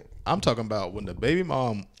scenario. I'm talking about when the baby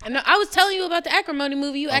mom. No, I was telling you about the Acrimony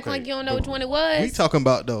movie. You acting like you don't know which one it was. We talking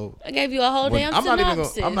about though. I gave you a whole damn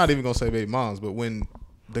synopsis. I'm not even gonna say baby moms, but when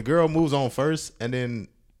the girl moves on first and then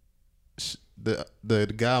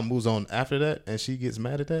the guy moves on after that and she gets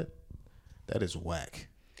mad at that is whack.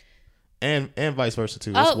 And vice versa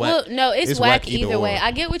too. It's whack. Well, no, it's whack either way.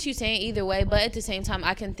 I get what you're saying either way, but at the same time,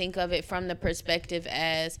 I can think of it from the perspective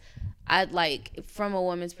as from a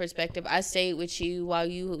woman's perspective. I stayed with you while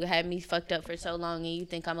you had me fucked up for so long, and you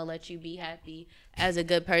think I'm gonna let you be happy as a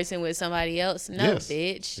good person with somebody else? No, yes.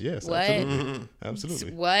 Bitch. Yes, what? Absolutely.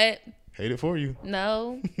 Absolutely. What? Hate it for you.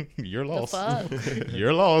 No. You're lost. The fuck?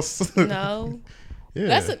 You're lost. No.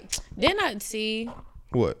 Yeah. Didn't I see?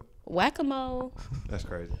 What? Whack-a-mole. That's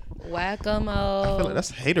crazy. Whack-a-mole. I feel like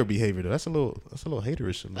that's hater behavior though. That's a little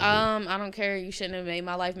haterish. I don't care. You shouldn't have made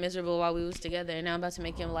my life miserable while we was together, and now I'm about to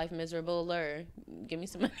make your life miserable. Give me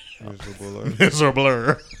some money. Miserable.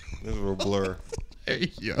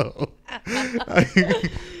 Hey yo.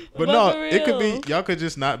 But no, it could be y'all could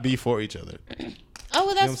just not be for each other. Oh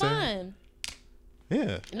well, that's fine.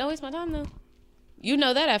 Yeah. No waste my time though. You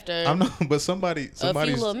know that after I'm not, but somebody's a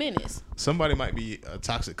few little minutes. Somebody might be a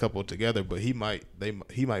toxic couple together, but he might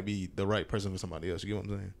be the right person for somebody else. You get what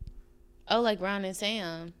I'm saying? Oh, like Ron and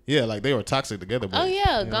Sam. Yeah, like they were toxic together. But,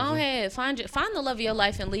 go ahead, find the love of your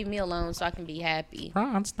life and leave me alone so I can be happy.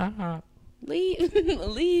 Ron, stop.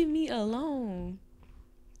 Leave me alone.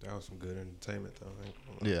 That was some good entertainment though.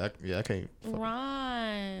 Yeah, I can't.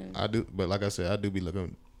 Ron. I do, but like I said, I do be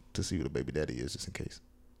looking to see who the baby daddy is just in case.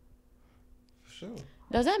 Sure.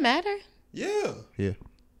 Does that matter? Yeah. Yeah.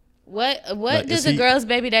 What does a girl's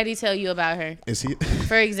baby daddy tell you about her? Is he?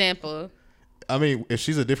 For example. I mean, if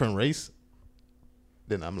she's a different race,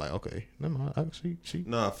 then I'm like, okay, no, she.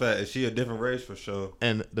 Nah, fact. Is she a different race for sure?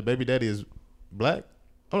 And the baby daddy Black?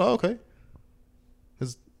 Oh, okay.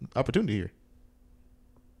 There's opportunity here.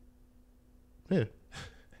 Yeah.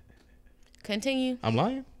 Continue. I'm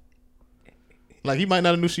lying? Like, he might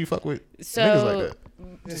not have knew she fuck with niggas like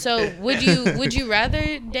that. So would you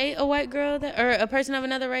rather date a white girl or a person of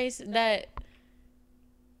another race that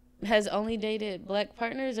has only dated black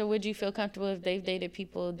partners, or would you feel comfortable if they've dated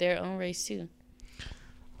people their own race too?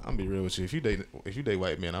 I'm gonna be real with you. If you date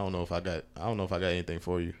white men, I don't know if I got anything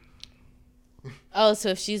for you. Oh, so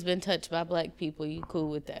if she's been touched by black people, you cool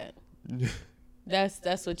with that?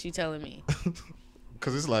 That's what you telling me.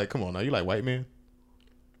 Cause it's like, come on now, you like white men?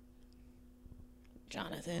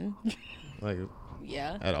 Jonathan. Like,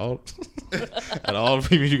 yeah. At all the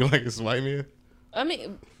people you can like is white men? I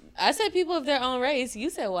mean, I said people of their own race. You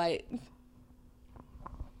said white.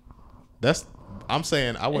 I'm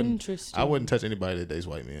saying I wouldn't touch anybody that dates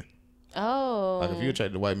white men. Oh. Like, if you're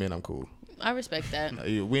attracted to white men, I'm cool. I respect that.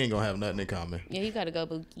 We ain't gonna have nothing in common. Yeah, you gotta go,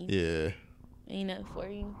 Bookie. Yeah. Ain't nothing for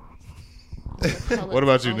you. What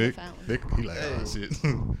about you, Nick? Nick, he like, oh, shit.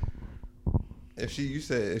 You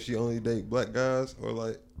said if she only date black guys, or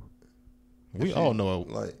like, we all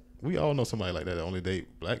know somebody like that only date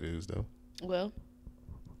black dudes though. Well,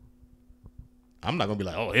 I'm not gonna be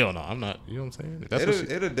like, oh hell no, I'm not. You know what I'm saying?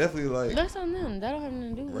 It'll definitely like. That's on them. That don't have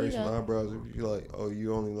nothing to do with raise some eyebrows if you like. Oh,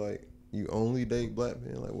 you only date black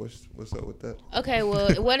men. Like, what's up with that? Okay,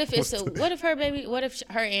 well, what if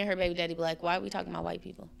her and her baby daddy black? Why are we talking about white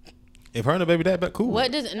people? If her and the baby dad back, cool.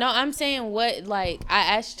 I'm saying what, like,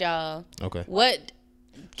 I asked y'all. Okay. What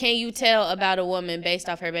can you tell about a woman based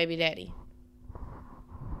off her baby daddy?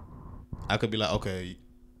 I could be like, okay,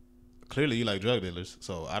 clearly you like drug dealers,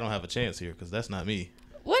 so I don't have a chance here because that's not me.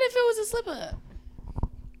 What if it was a slip up?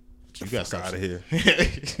 You got to stop out of here.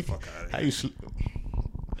 Fuck out of here. How you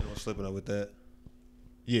Ain't no slipping up with that.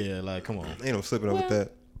 Yeah, like, come on. Ain't no slipping up with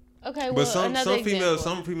that. Okay, well, but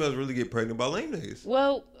some females really get pregnant by lame niggas.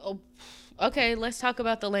 Well, okay, let's talk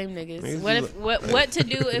about the lame niggas. What to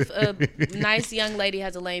do if a nice young lady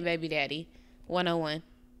has a lame baby daddy? 101.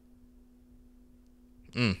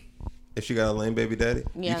 If she got a lame baby daddy,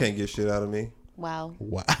 yeah. You can't get shit out of me. Wow.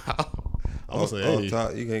 Off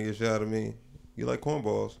top, you can't get shit out of me. You like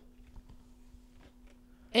cornballs.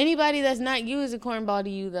 Anybody that's not you is a cornball to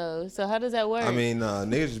you, though. So how does that work? I mean,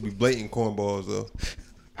 niggas just be blatant cornballs, though.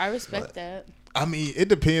 I respect that. I mean, it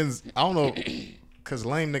depends. I don't know, cause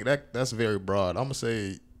lame nigga, that's very broad. I'm gonna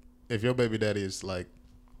say, if your baby daddy is like,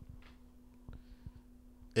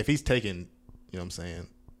 if he's taking, you know what I'm saying,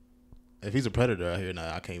 if he's a predator out here,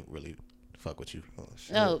 I can't really fuck with you.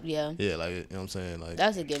 Oh yeah. Yeah, like, you know what I'm saying, like,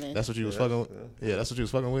 that's a given. That's what you was fucking with. Yeah, that's what you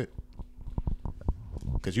was fucking with.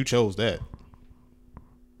 Cause you chose that.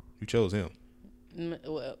 You chose him.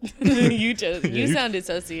 Well, you chose. You sounded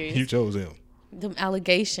so serious. You chose him. Them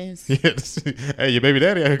allegations. Yes. Hey, your baby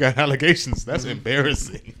daddy got allegations. That's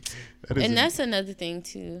embarrassing. That's another thing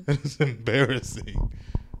too. That's embarrassing.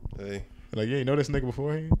 Hey. Like, you ain't know this nigga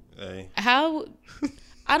beforehand? Hey. How?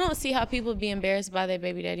 I don't see how people be embarrassed by their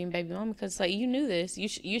baby daddy and baby mama, because like, you knew this.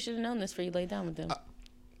 You should have known this before you laid down with them.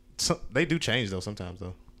 They do change though sometimes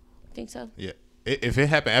though. Think so? Yeah. If it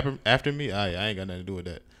happened after me, I ain't got nothing to do with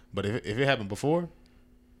that. But if it happened before,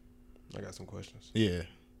 I got some questions. Yeah.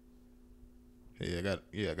 Yeah,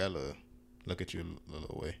 I got to look at you a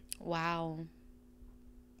little way. Wow.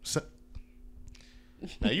 So,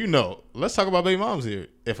 now, let's talk about baby moms here.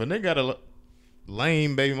 If a nigga got a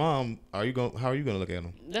lame baby mom, how are you gonna look at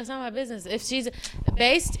him? That's not my business. If she's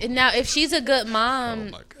if she's a good mom,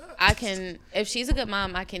 oh my God. if she's a good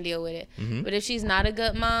mom, I can deal with it. Mm-hmm. But if she's not a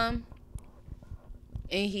good mom,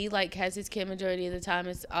 and he like has his kid majority of the time,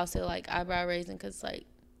 it's also like eyebrow raising, because like,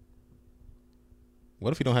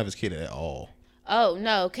 what if he don't have his kid at all? Oh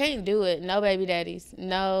no, can't do it. No baby daddies.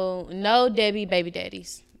 No Debbie baby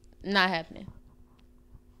daddies. Not happening.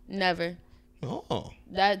 Never. Oh.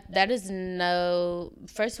 That is no.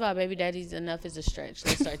 First of all, baby daddies enough is a stretch.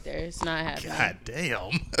 Let's start there. It's not happening. God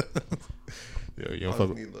damn. Yeah, you don't fuck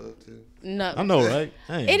with love too. No. I know, right?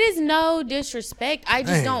 It is no disrespect. I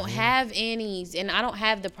just don't have any's, and I don't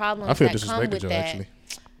have the problems that come with that. Actually.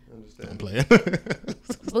 I'm playing.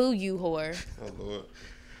 Boo you, whore. Oh Lord.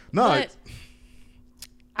 No. But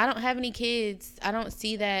I don't have any kids. I don't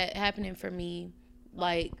see that happening for me.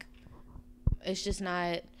 Like, it's just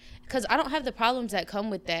not, because I don't have the problems that come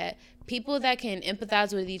with that. People that can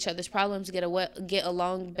empathize with each other's problems get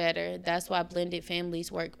along better. That's why blended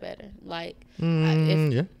families work better. Like,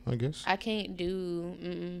 I guess I can't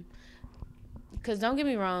do. Because don't get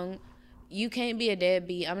me wrong, you can't be a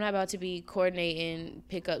deadbeat. I'm not about to be coordinating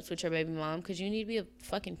pickups with your baby mom, because you need to be a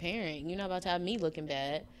fucking parent. You're not about to have me looking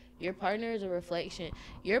bad. Your partner is a reflection.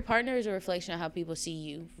 Your partner is a reflection of how people see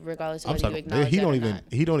you, regardless of I'm whether you talking. acknowledge He that don't or even. not.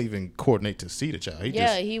 He don't even coordinate to see the child.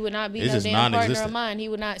 He would not be it's no just damn partner of non-existent. mine. He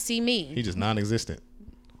would not see me. He just non-existent.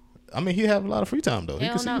 I mean, he have a lot of free time though. He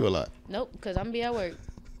Hell can see no. you a lot. Nope, because I'm be at work.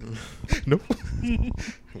 Nope.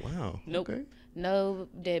 Wow. Nope. Okay. No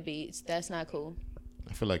deadbeats. That's not cool.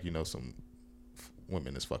 I feel like you know some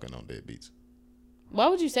women that's fucking on deadbeats. Why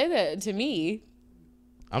would you say that to me?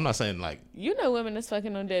 I'm not saying like You know women that's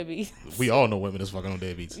fucking on deadbeats. we all know women that's fucking on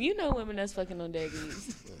deadbeats. You know women that's fucking on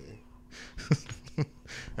deadbeats.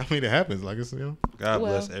 I mean, it happens. Like it's God Well.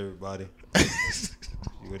 bless everybody.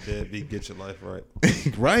 You a deadbeat, get your life right.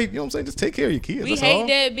 right. You know what I'm saying? Just take care of your kids. We that's hate all.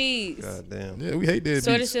 deadbeats. God damn. Yeah, we hate deadbeats.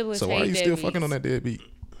 Sorta siblings so why are hate you still deadbeats. fucking on that deadbeat?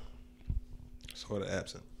 Sort of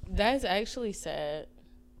absent. That's actually sad.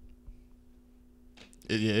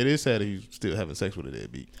 It is sad that you still having sex with a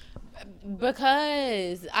deadbeat.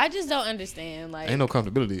 Because I just don't understand. Like, Ain't no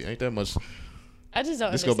comfortability. Ain't that much. I just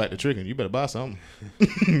don't Let's understand. go back to tricking. You better buy something.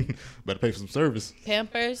 Better pay for some service.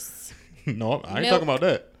 Pampers. No, I ain't Milk. talking about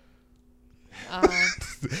that.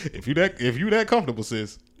 If you that comfortable,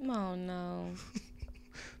 sis, Oh no.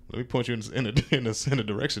 let me point you in the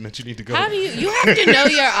direction that you need to go. How do you have to know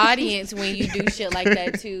your audience when you do shit like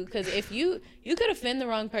that too? Because if you could offend the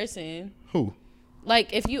wrong person. Who?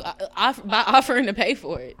 Like if you by offering to pay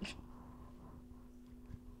for it.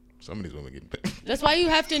 Some of these women getting paid. That's why you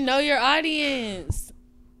have to know your audience.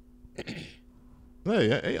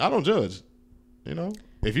 Hey, I don't judge. You know,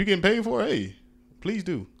 if you getting paid for it, hey, please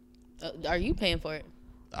do. Are you paying for it?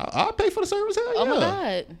 I'll pay for the service. Hell Oh yeah. my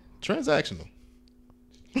god. Transactional.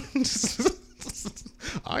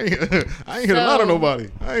 I ain't hit a lot of nobody.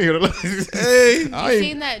 I ain't hit a lot. Hey, You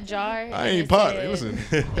seen that jar? I ain't pot. Listen.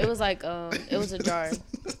 It was like it was a jar.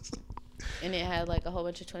 And it had like a whole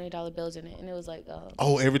bunch of $20 bills in it, and it was like,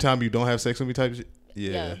 Oh, every time you don't have sex with me type of shit.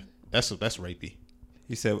 Yeah. Yeah. That's rapey.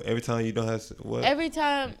 You said every time you don't have what? every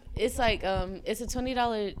time it's like it's a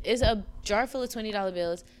 $20, it's a jar full of $20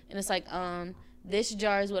 bills, and it's like this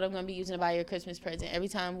jar is what I'm gonna be using to buy your Christmas present. Every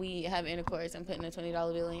time we have intercourse, I'm putting a $20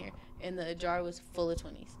 bill in here, and the jar was full of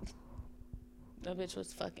 20s. That bitch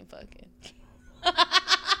was fucking.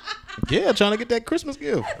 Yeah, trying to get that Christmas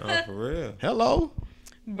gift. Oh, for real. Hello.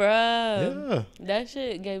 Bruh. Yeah. That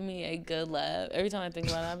shit gave me a good laugh. Every time I think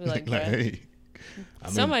about it, I'll be like, Like, bruh, hey. I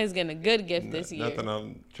mean, somebody's getting a good gift this year. Nothing.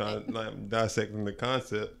 I'm trying to like dissecting the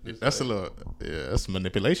concept. that's a little. Yeah, that's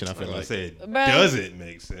manipulation. I feel Like I like. said, Bruh. doesn't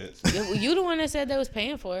make sense. You the one that said they was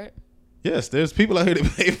paying for it. Yes, there's people out here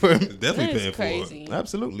that pay for it. Definitely That paying is crazy. for it.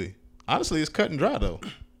 Absolutely. Honestly, it's cut and dry though.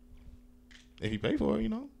 If you pay for it, you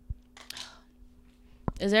know.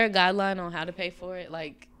 Is there a guideline on how to pay for it?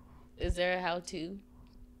 Like, is there a how-to?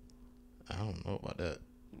 I don't know about that.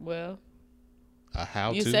 Well,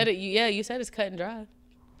 How you to? said it. You said it's cut and dry.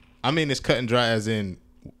 I mean, it's cut and dry as in,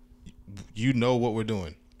 you know what we're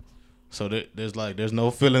doing. So there's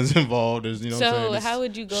no feelings involved. There's what I'm saying. So It's how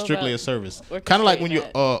would you go strictly about a service? Kind of like when you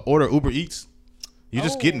orchestrating order Uber Eats, you're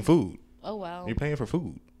just Oh. getting food. Oh wow. You're paying for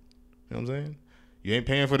food. You know what I'm saying? You ain't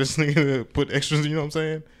paying for this nigga to put extras. You know what I'm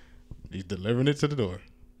saying? He's delivering it to the door.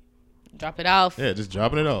 Drop it off. Yeah, just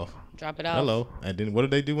dropping it off. Drop it off. Hello. And then what do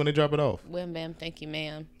they do when they drop it off? Wham bam. Thank you,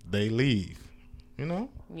 ma'am. They leave. You know?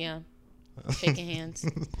 Yeah. Shaking hands.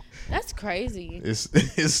 That's crazy. It's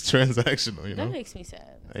transactional. You know? That makes me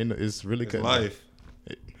sad. It's really It's cut. life.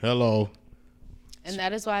 Hello. And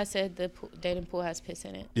that is why I said the dating pool has piss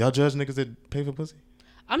in it. Y'all judge niggas that pay for pussy?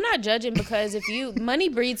 I'm not judging because if money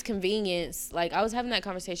breeds convenience. Like I was having that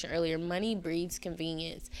conversation earlier. Money breeds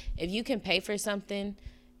convenience. If you can pay for something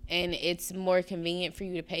and it's more convenient for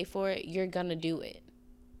you to pay for it, you're gonna do it.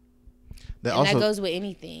 That goes with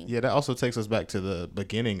anything. Yeah, that also takes us back to the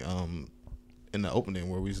beginning, in the opening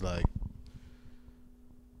where we was like,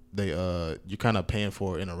 you're kind of paying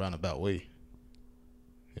for it in a roundabout way. You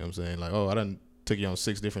know what I'm saying? Like, oh, I done took you on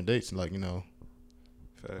 6 different dates. Like, you know,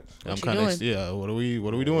 Facts. I'm you kind of what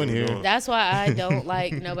are we doing here? That's why I don't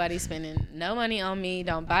like nobody spending no money on me.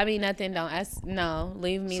 Don't buy me nothing. Don't ask. No,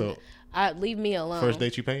 leave me. So, leave me alone. First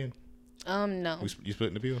date you paying? No. You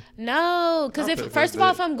splitting the bill? No, because I'll if pay for first of that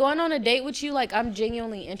all, date. if I'm going on a date with you, like I'm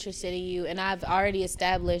genuinely interested in you, and I've already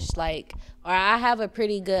established like, or I have a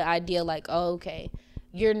pretty good idea, like, oh, okay,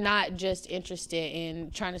 you're not just interested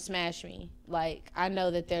in trying to smash me. Like I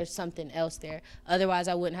know that there's something else there. Otherwise,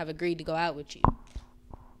 I wouldn't have agreed to go out with you.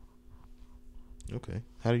 Okay.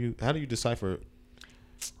 How do you decipher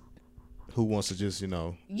who wants to just, you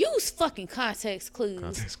know? Use fucking context clues.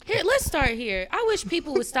 Context Here, let's start here. I wish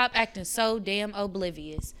people would stop acting so damn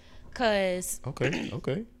oblivious, cause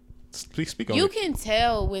Okay. Speak on you it. can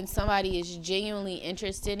tell when somebody is genuinely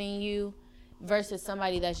interested in you versus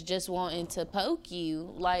somebody that's just wanting to poke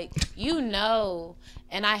you. Like, you know.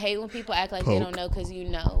 And I hate when people act like they don't know because you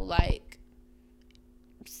know. Like,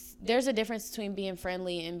 there's a difference between being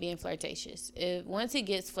friendly and being flirtatious. Once it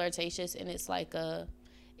gets flirtatious and it's like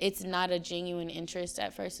it's not a genuine interest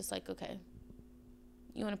at first, it's like, okay,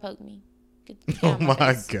 you want to poke me? Get Oh my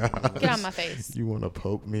face. God. Get out my face. You want to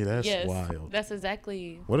poke me? That's wild. That's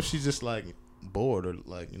exactly. What if she's just like bored or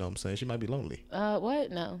like, you know what I'm saying? She might be lonely.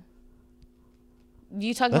 What? No.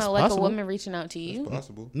 You talking That's about like possible. a woman reaching out to you? It's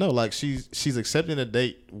possible. No, like she's accepting a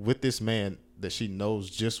date with this man that she knows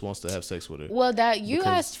just wants to have sex with her. Well, that you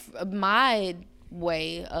asked my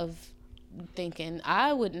way of thinking.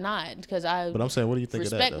 I would not, because But I'm saying, what do you think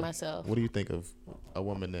of that? respect Though? myself. What do you think of a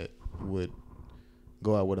woman that would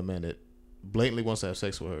go out with a man that blatantly wants to have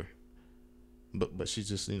sex with her, but she's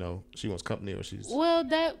just, you know, she wants company, or she's Well,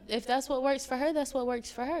 if that's what works for her, that's what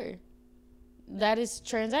works for her. That is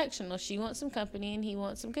transactional. She wants some company and he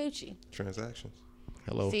wants some coochie. Transactions.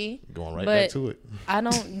 hello. See? Going right But back to it. I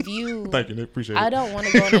don't view. Thank you, Nick. Appreciate it. I don't want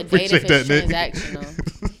to go on a date if Appreciate it's that, Nick.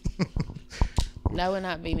 transactional. That would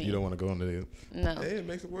not be me. You don't want to go on the. No. Hey, it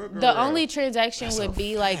makes the world go The round. only transaction That's would a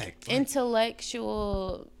be like fact.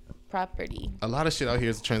 intellectual property. A lot of shit out here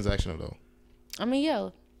is transactional though. I mean, yeah.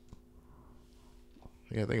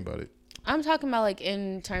 You gotta think about it. I'm talking about like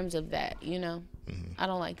in terms of that, you know. I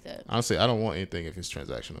don't like that. Honestly, I don't want anything if it's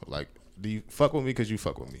transactional. Like, do you fuck with me because you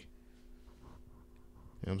fuck with me? You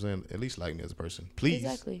know what I'm saying? At least like me as a person, please.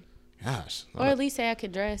 Exactly. Gosh. Or at least say I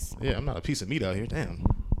could dress. Yeah, I'm not a piece of meat out here. Damn.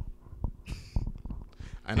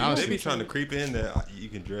 And They honestly, be trying to creep in that you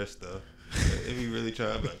can dress stuff. They be really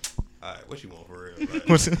trying to be like, all right, what you want for real? Like,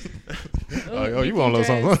 what's oh, you want a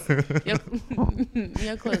little something?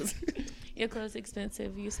 Your clothes. Your clothes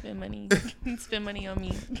expensive. You spend money. Spend money on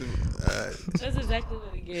me. That's exactly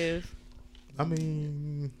what it gives. I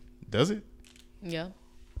mean, does it? Yeah.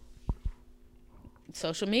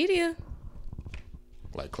 Social media.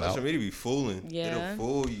 Like clout? social media be fooling. Yeah. It'll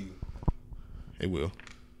fool you. It will.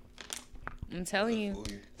 I'm telling you, Fool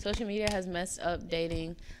you. social media has messed up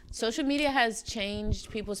dating. Social media has changed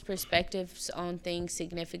people's perspectives on things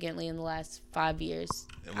significantly in the last 5 years.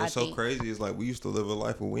 And what's so crazy is like we used to live a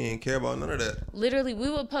life where we didn't care about none of that. Literally, we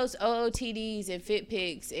would post OOTDs and fit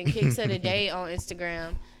pics and kicks of the day on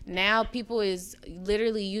Instagram. Now people is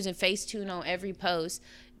literally using Facetune on every post.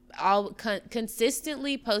 All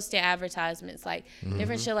consistently posting advertisements, like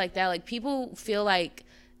different shit like that. Like, people feel like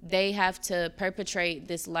they have to perpetrate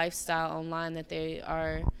this lifestyle online that they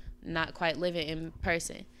are not quite living in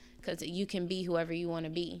person, because you can be whoever you want to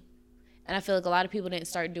be. And I feel like a lot of people didn't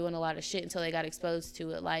start doing a lot of shit until they got exposed to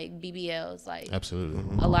it, like BBLs. Like, Absolutely.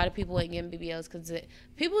 a lot of people ain't getting BBLs because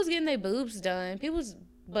people was getting their boobs done.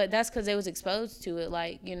 But that's because they was exposed to it.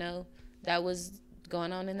 Like, you know, that was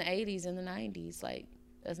going on in the 80s and the 90s. Like,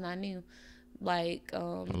 that's not new. Like, I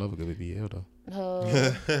love a good BBL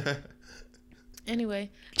though. Anyway,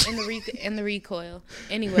 in the recoil.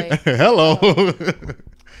 Anyway, Hello.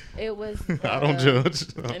 it was. I don't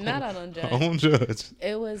judge. Not I don't judge. I don't judge.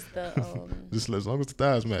 It was the Just as long as the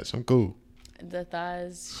thighs match, I'm cool. the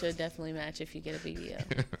thighs should definitely match if you get a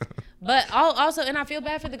BBL. But also, and I feel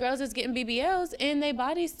bad for the girls that's getting BBLs and their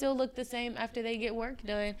bodies still look the same after they get work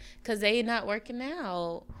done because they not working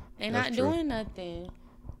out. They not doing nothing.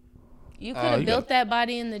 You could have built that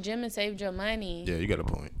body in the gym and saved your money. Yeah, you got a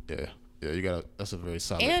point. Yeah, you got. That's a very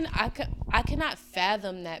solid. And I cannot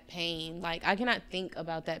fathom that pain. Like, I cannot think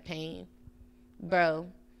about that pain, bro.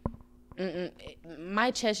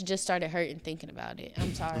 My chest just started hurting thinking about it.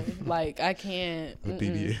 I'm sorry. Like, I can't.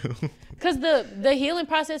 BBL. Cause the healing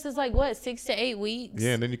process is like what, 6 to 8 weeks.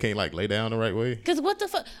 Yeah, and then you can't like lay down the right way. Cause what the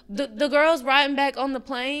fuck, the girls riding back on the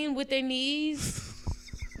plane with their knees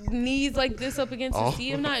like this up against the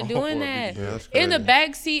seat. I'm not doing that. Yeah, In the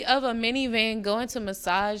back seat of a minivan, going to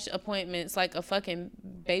massage appointments like a fucking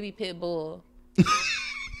baby pit bull.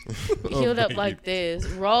 Healed up like this,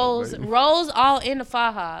 rolls all in the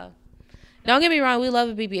faja. Don't get me wrong, we love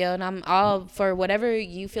a BBL, and I'm all for whatever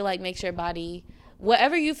you feel like makes your body,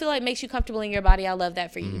 whatever you feel like makes you comfortable in your body. I love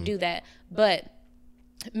that for you. Do that. But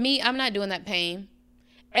me, I'm not doing that pain,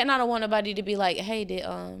 and I don't want nobody to be like, "Hey, did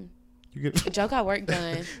Joe got work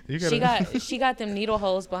done? She got them needle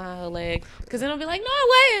holes behind her leg." Because then I'll be like, "No,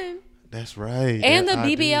 I wasn't." That's right. And the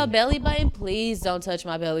BBL belly button, please don't touch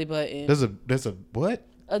my belly button. There's a what?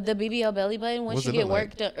 The BBL belly button, once What's you it get look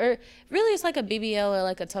work done, or really it's like a BBL or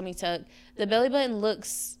like a tummy tuck. The belly button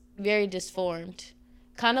looks very disformed.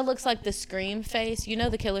 Kind of looks like the Scream face. You know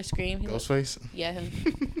the killer Scream? Ghostface? Yeah, him.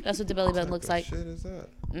 That's what the belly button looks like. What shit is that?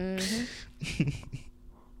 Mm-hmm.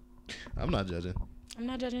 I'm not judging. I'm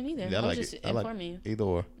not judging either. Yeah, I was just informing you. Either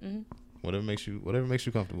or. Mm-hmm. Whatever makes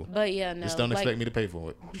you comfortable. But yeah, no. Just don't expect me to pay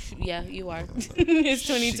for it. Yeah, you are. It's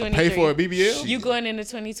 2023. Pay for a BBL? You going into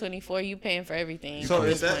 2024, you paying for everything. So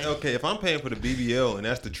is that okay? If I'm paying for the BBL and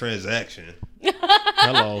that's the transaction,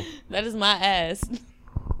 hello, that is my ass.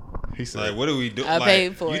 He said, like, what do we do? I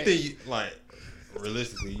paid for it. You think like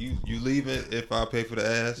realistically, you leave it if I pay for the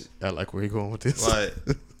ass? I like where you going with this. Like,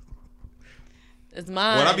 it's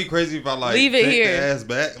mine. would I be crazy if I like leave it take here? The ass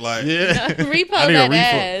back? Like, yeah, repo that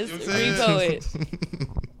ass. You know what I'm saying? Repo it.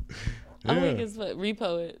 Yeah. I'm weak as fuck.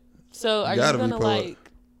 Repo it. So are you gotta gonna repo like? it.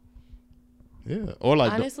 Yeah, or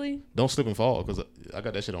like Honestly, don't slip and fall because I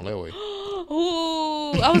got that shit on layaway.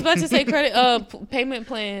 ooh, I was about to say credit payment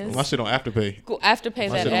plans. My shit on Afterpay. Go Afterpay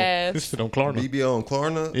My that shit ass. This shit on Klarna. BBL on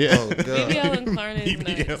Klarna? Yeah. Oh, God. BBL and Klarna is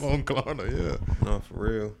BBL nuts. on Klarna. Yeah. No, for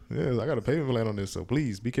real. Yeah, I got a payment plan on this, so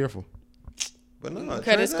please be careful. But no,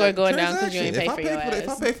 Credit score going down 'cause you ain't pay for your ass. If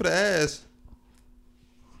I pay for the ass,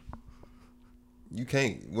 you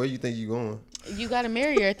can't. Where you think you going? You gotta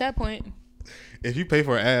marry her at that point. If you pay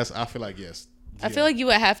for an ass, I feel like yes. I feel like you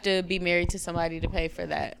would have to be married to somebody to pay for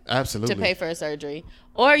that. Absolutely. To pay for a surgery.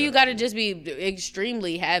 Or you gotta just be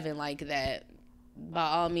extremely having like that. By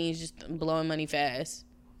all means, just blowing money fast.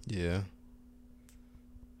 Yeah.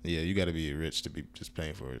 Yeah, you got to be rich to be just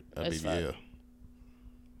paying for it. That's BBL.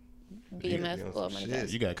 BMF, blowing money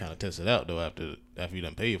fast. You got to kind of test it out though after you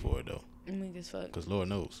done paid for it though. I'm weak as fuck. Because Lord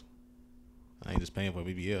knows, I ain't just paying for a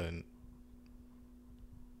BBL and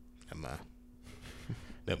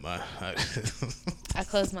never mind. I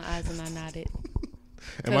closed my eyes and I nodded.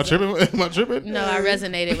 Am I tripping? No, I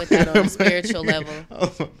resonated with that on a spiritual level.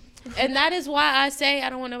 And that is why I say I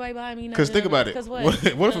don't want nobody buying me nothing. Because think about it.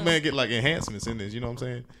 What What if a man get like enhancements in this? You know what I'm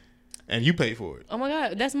saying? And you pay for it. Oh my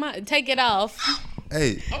God, that's take it off.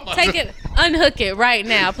 Hey, Take it, unhook it right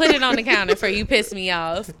now. Put it on the counter for you piss me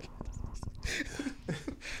off.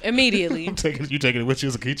 Immediately. You taking it with you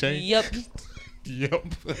as a keychain? Yep. Yep.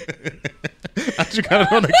 I just got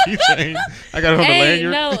it on the keychain. I got it on the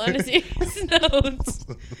lanyard. No, on a serious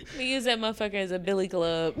note. We use that motherfucker as a billy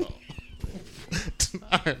club.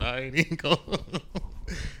 I ain't even going.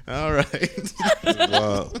 All right.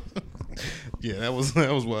 wow. Yeah, that was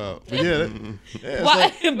wild. But yeah,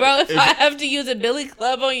 Why, bro? If I have to use a billy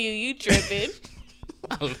club on you, you tripping?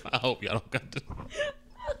 I hope y'all don't got to.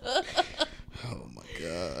 Oh my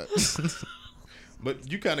God.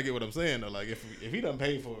 But you kind of get what I'm saying though. Like if you done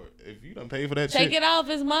paid for it, if you done paid for that Take shit, it off,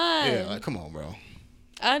 it's mine. yeah, like come on, bro.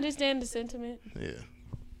 I understand the sentiment. Yeah, It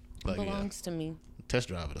belongs to me. Test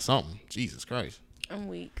drive it or something. Jesus Christ. I'm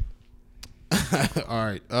weak. All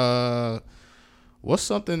right. What's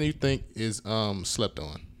something you think is slept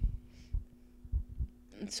on?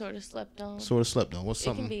 Sort of slept on. What's It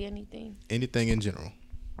something? can be anything. Anything in general.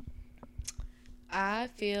 I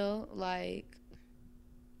feel like.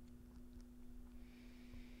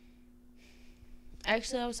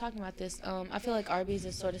 Actually, I was talking about this. I feel like Arby's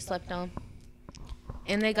is sort of slept on.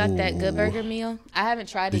 And they got that Good Burger meal. I haven't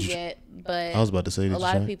tried it yet, but I was about to say, a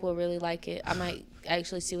lot of people really like it. I might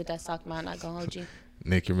actually see what that's talking about. I'm not gonna hold you.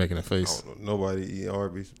 Nick, you're making a face. Nobody eat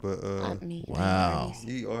Arby's, but Not me. Wow.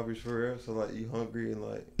 you eat Arby's for real. So like, you hungry and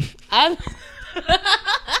like, I'm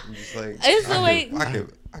just like, It's the way-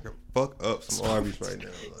 I could fuck up some Arby's right now.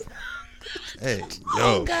 Like, hey,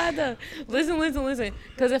 Oh yo, God, though. Listen.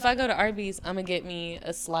 Because if I go to Arby's, I'm gonna get me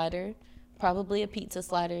a slider, probably a pizza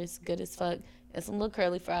slider. It's good as fuck, and some little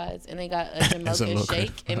curly fries, and they got a Jamocha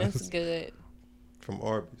shake, and it's good. from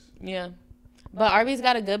Arby's. Yeah, but Arby's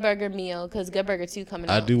got a Good Burger meal because Good Burger 2 coming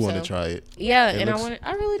out. I do want to so- try it. Yeah, It and looks-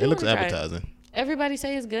 I really do. It looks wanna try appetizing. Everybody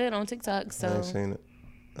say it's good on TikTok, I ain't so seen it.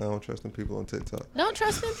 I don't trust them people on TikTok. don't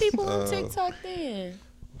trust them people on TikTok. Then,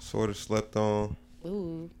 Sort of slept on.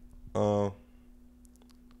 ooh,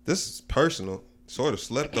 This is personal. Sort of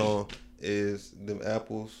slept on is them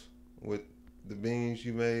apples with the beans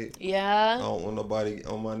you made. I yeah, don't want nobody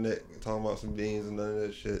on my neck talking about some beans and none of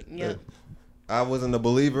that shit. Yeah. I wasn't a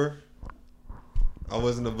believer.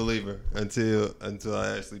 Until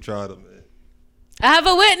I actually tried them. Man. I have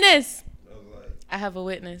a witness. I was like, I have a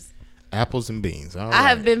witness. Apples and beans. All right. I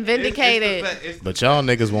have been vindicated. But y'all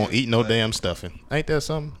niggas won't eat no damn stuffing. Ain't that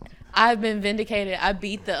something? I've been vindicated. I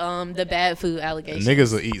beat the bad food allegations.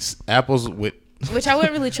 Niggas will eat apples with Which I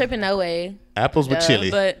wasn't really tripping no way. apples with chili.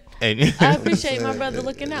 But And I appreciate my brother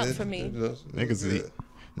looking out for me. niggas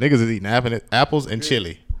is eating apples and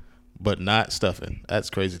chili, but not stuffing. That's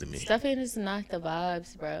crazy to me. Stuffing is not the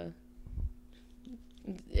vibes, bro.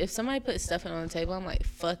 If somebody put stuffing on the table, I'm like,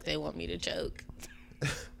 fuck, they want me to choke.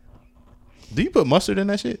 Do you put mustard in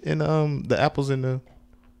that shit? In the apples in the.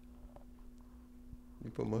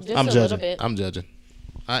 You put mustard. Just I'm a little judging. bit. I'm judging.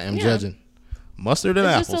 I am Yeah. judging. Mustard and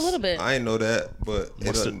It's apples. just a little bit. I ain't know that, but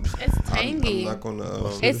What's It's tangy. I'm not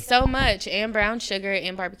gonna. It's so much, and brown sugar,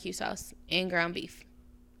 and barbecue sauce, and ground beef,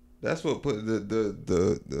 That's what put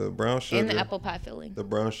the brown sugar and the apple pie filling. The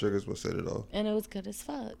brown sugar is what set it off. And it was good as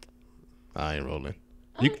fuck. I ain't rolling.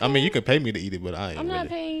 I mean, you can pay me to eat it, but I ain't. I'm not really.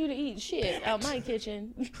 paying you to eat shit out my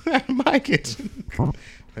kitchen. My kitchen.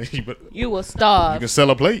 You will starve. You can sell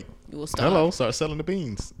a plate. You will starve. Hello, start selling the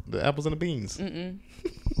beans, the apples and the beans.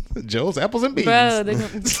 Joe's apples and beans. Bro,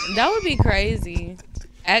 that would be crazy.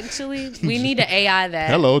 Actually, we need to AI that.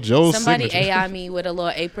 Hello, Joe's Somebody signature. AI me with a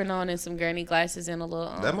little apron on and some granny glasses and a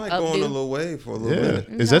little. That might go on a little way for a little Yeah,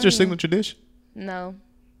 minute. is that your signature dish? No.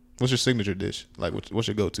 What's your signature dish? Like, what's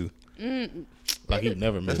your go-to? Like you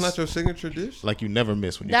never miss. That's not your signature dish. Like you never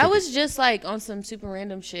miss when you. That cook was just like on some super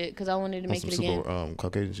random shit because I wanted to it. make On it some again. super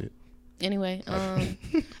Caucasian shit. Anyway, I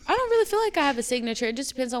don't really feel like I have a signature. It just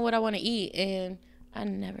depends on what I want to eat, and I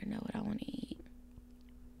never know what I want to eat.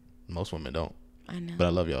 Most women don't. I know. But I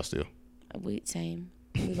love y'all still. Same.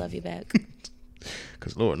 We love you back.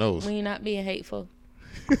 Cause Lord knows. When you're not being hateful.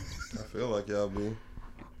 I feel like y'all be.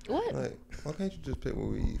 What? Like, why can't you just pick what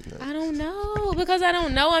we eat? I don't know because I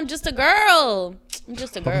don't know. I'm just a girl. I'm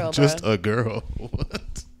just a girl, Just bro. a girl.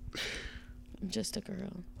 What? I'm just a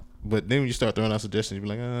girl. But then when you start throwing out suggestions, you be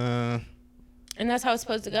like, And that's how it's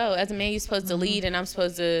supposed to go. As a man, you're supposed to lead, and I'm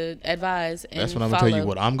supposed to advise and that's when I'm follow. gonna tell you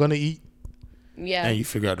what I'm gonna eat, Yeah. and you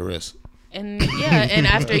figure out the rest. And yeah, and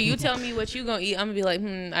after you tell me what you gonna eat, I'm gonna be like,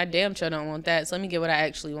 I damn sure don't want that. So let me get what I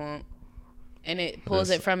actually want. And it pulls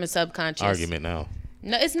This it from a subconscious. Argument now.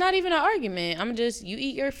 No, it's not even an argument. I'm just, you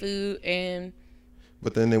eat your food, and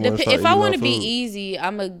But then they want to start if I want to eating be our food. easy,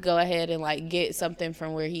 I'm gonna go ahead and like get something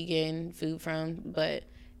from where he getting food from. But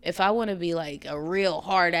if I want to be like a real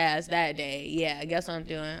hard ass that day, yeah, guess what I'm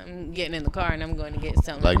doing? I'm getting in the car and I'm going to get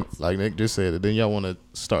something. else. Like Nick just said, then y'all want to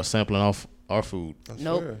start sampling off our food. I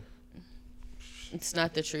Nope. swear. It's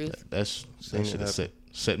not the truth. That Seen should it have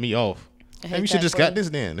set me off. I hate Maybe you should that just for got you. this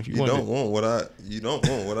then. If You wanted don't it. want what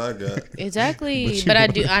I got. Exactly. But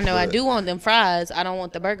But you I know I do want them fries. I don't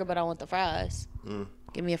want the burger, but I want the fries. Mm.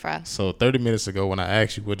 Give me a fry. So 30 minutes ago, when I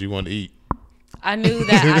asked you what you wanted to eat, I knew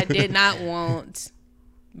that I did not want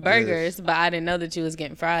burgers, but I didn't know that you was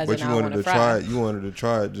getting fries. But and you I wanted to try it. You wanted to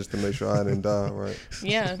try it just to make sure I didn't die, right?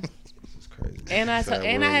 Yeah. It's crazy. And I Sad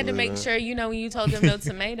and I world had to we make live in. sure, you know, when you told them no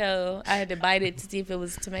tomato, I had to bite it to see if it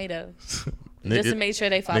was tomato, just to make sure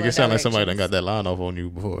they followed. Nigga, sound like somebody done directions. got that line off on you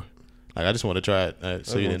before. Like, I just want to try it,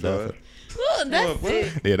 so you didn't die. Ooh, that's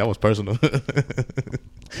it. Yeah, that was personal.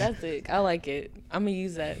 That's it. I like it. I'm gonna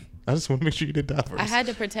use that. I just want to make sure you didn't die first. I had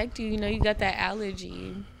to protect you. You know, you got that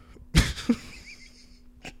allergy.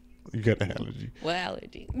 You got an allergy. What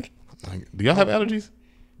allergy? Like, do y'all have allergies?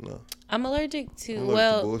 No. I'm allergic to. I'm allergic to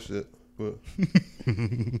Well, bullshit. But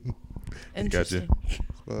interesting. that's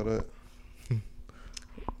about it.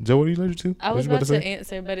 Joe, what are you allergic to? I What was you about to say?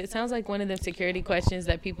 answer, but it sounds like one of them security questions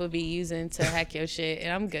that people be using to hack your shit,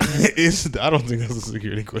 and I'm good. I don't think that's a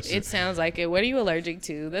security question. It sounds like it. What are you allergic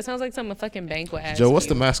to? That sounds like something a fucking bank would ask Joe, what's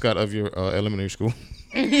you. the mascot of your elementary school?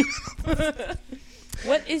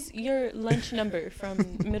 What is your lunch number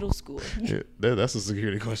from middle school? Yeah, that's a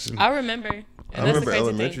security question. I remember. And I that's remember the crazy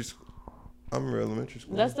elementary thing. school. I remember elementary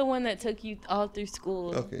school. That's the one that took you all through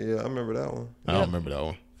school. Okay, yeah, I remember that one. I don't remember that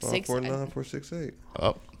one. 549 468.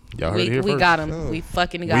 Oh, y'all heard it here We first. got him. Oh. We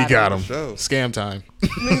fucking We got him. got him. Show. Scam time.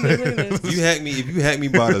 If you hack me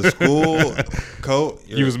by the school coat,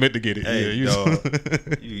 You was meant to get it. Hey, yeah, you,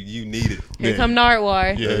 dog, you need it. Here come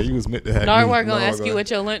Nardwar. yeah, you was meant to have Nardwar me. gonna ask you Nardwar. what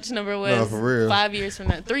your lunch number was for real. 5 years from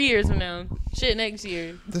now. 3 years from now. Shit, next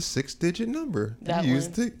year. The 6-digit number That you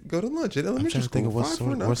used one. to go to lunch at I'm elementary trying to think school. of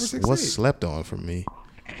 549 what's 468. slept on for me.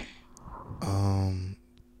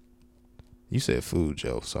 You said food,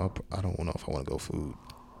 Joe, so I don't know if I want to go food.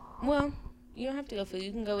 Well, you don't have to go food.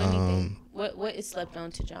 You can go anything. What is slept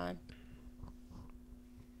on to John?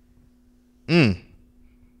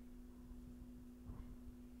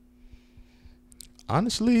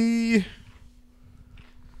 Honestly,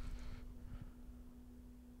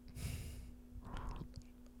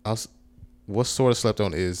 what sort of slept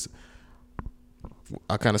on is,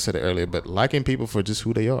 I kind of said it earlier, but liking people for just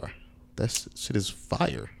who they are. That shit is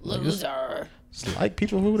fire. Like, Loser. just like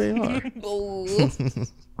people for who they are. Ooh.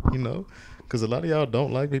 You know, because a lot of y'all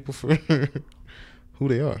don't like people for who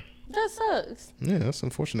they are. That sucks. Yeah, that's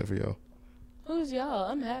unfortunate for y'all. Who's y'all?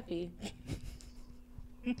 I'm happy.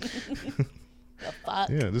 The fuck?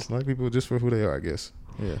 Yeah, just like people just for who they are, I guess.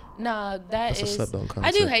 Yeah. Nah, That's a is. slept-on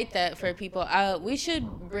I do concept. hate that for people. We should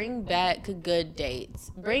bring back good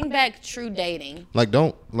dates. Bring back true dating. Like,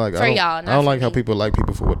 don't like For I don't, y'all, I not don't for like how me. people like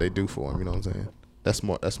people for what they do for them. You know what I'm saying?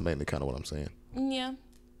 That's mainly kind of what I'm saying. Yeah.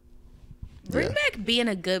 Bring back being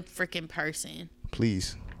a good freaking person.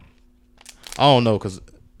 Please. I don't know, because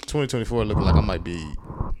 2024 looking like it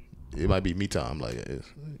might be me time. Like,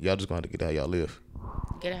 y'all just going to have to get how y'all live.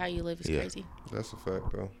 Get it how you live is crazy. That's a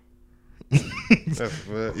fact, though. That's a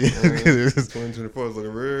fact. 2024 is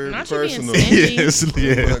looking very Not you being personal. stingy. Yes, I'm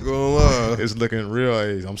yeah. not gonna lie. It's looking real.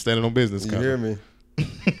 Hey, I'm standing on business. You kinda. hear me?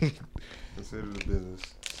 Consider the business.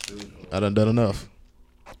 I done enough.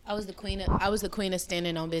 I was the queen of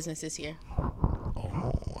standing on business this year.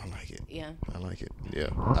 Oh, I like it. Yeah. I like it. Yeah,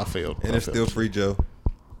 I failed. And it's still free, Joe.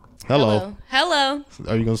 Hello. Hello.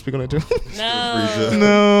 Are you gonna speak on that too? No.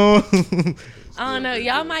 No. I don't know.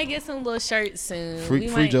 Y'all might get some little shirts soon.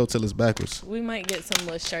 Free Joe till it's backwards. We might get some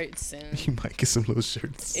little shirts soon. You might get some little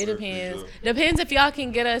shirts. It depends. Depends if y'all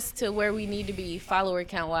can get us to where we need to be follower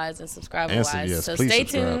count wise and subscriber wise. Yes, so please stay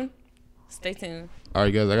subscribe. tuned. Stay tuned. All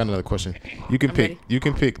right, guys. I got another question. You can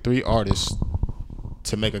pick 3 artists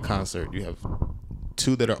to make a concert. You have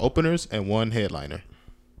 2 that are openers and 1 headliner.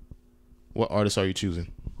 What artists are you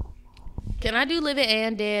choosing? Can I do Living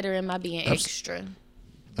and Dead, or am I being extra?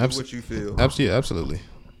 What you feel? Absolutely.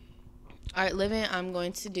 All right, Living, I'm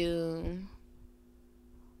going to do.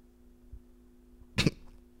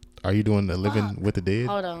 Are you doing the Living with the Dead?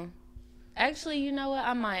 Hold on. Actually, you know what?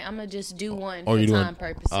 I might. I'm gonna just do one Or for you doing? time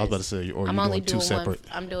purposes. I was about to say, or I'm you only doing 2 separate?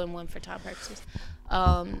 I'm doing one for time purposes.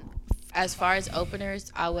 As far as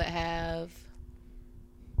openers, I would have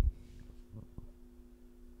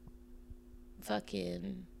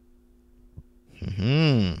fucking.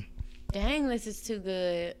 Dang, this is too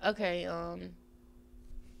good. Okay, I'll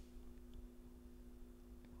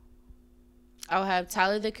have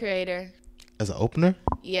Tyler the Creator. As an opener?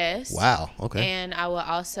 Yes. Wow. Okay. And I will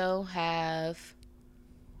also have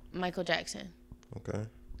Michael Jackson. Okay.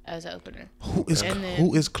 As an opener. Who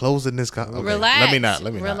is closing this? Okay. Relax. Let me not.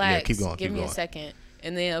 Relax. Yeah, keep going. Give me a second.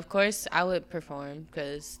 And then, of course, I would perform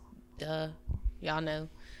because, y'all know.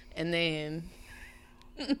 And then.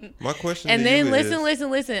 My question. And to then you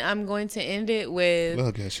listen. I'm going to end it with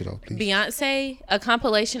Beyonce, a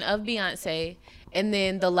compilation of Beyonce. And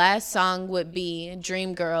then the last song would be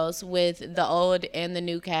Dreamgirls with the old and the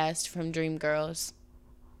new cast from Dreamgirls.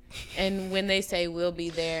 And when they say we'll be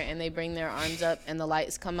there and they bring their arms up and the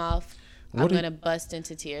lights come off, I'm going to bust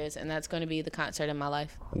into tears. And that's going to be the concert of my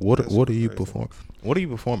life. What are you performing? What are you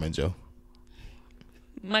performing, Joe?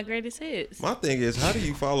 My greatest hits. My thing is, how do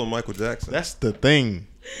you follow Michael Jackson? That's the thing.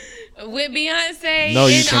 With Beyonce No,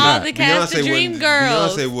 you and cannot. all the cast of Dreamgirls.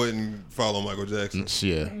 Beyonce wouldn't follow Michael Jackson.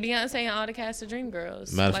 Yeah. Beyonce and all the cast of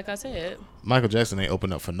Dreamgirls. Like I said. Michael Jackson ain't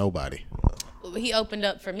opened up for nobody. He opened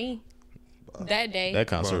up for me that day. That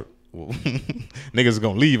concert. Niggas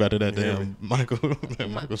gonna leave after that damn Michael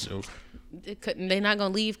show. They're not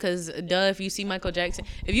gonna leave because if you see Michael Jackson,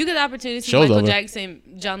 if you get the opportunity to see Show's Michael over. Jackson,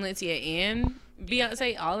 John Lencia, and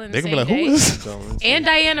Beyonce all in the They same gonna be like, day, who is? and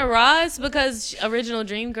Diana Ross because original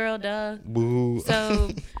Dream Girl, duh. Boo. So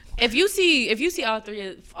if you see all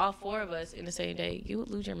 4 of us in the same day, you would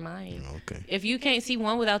lose your mind. Okay. If you can't see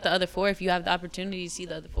one without the other 4, if you have the opportunity to see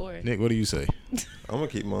the other 4. Nick, what do you say? I'm gonna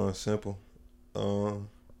keep mine simple. And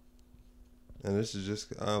this is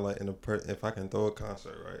just if I can throw a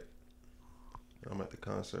concert, right? I'm at the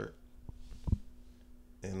concert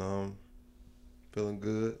and I'm feeling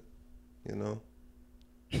good, you know.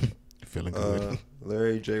 Feeling good.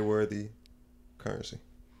 Larry J. Worthy, Currency.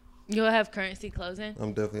 You'll have Currency closing.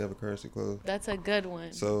 I'm definitely have a Currency close. That's a good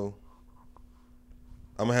one. So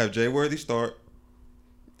I'm gonna have J. Worthy start.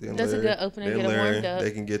 Then That's Larry, a good opener. then Get them Larry, warmed up.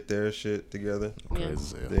 they can get their shit together. Yeah.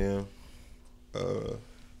 Then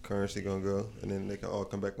Currency gonna go, and then they can all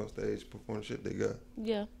come back on stage, perform the shit they got.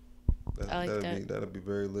 Yeah. I like that. That'll be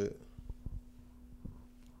very lit.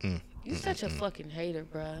 You such a fucking hater,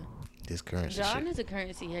 bruh. This Currency John shit. is a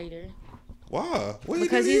Currency hater. Why? What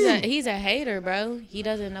Because he's a hater, bro. He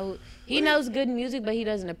doesn't know. He knows good music, but he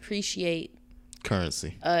doesn't appreciate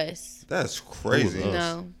Currency. us. That's crazy.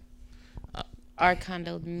 No. Our kind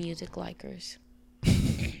of music likers.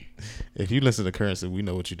 If you listen to Currency, we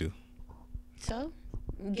know what you do. So,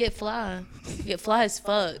 get fly. Get fly as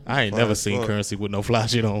fuck. I ain't never seen Currency with no fly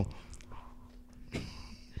shit on.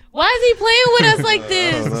 Why is he playing with us like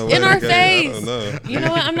this in our face? I don't know. You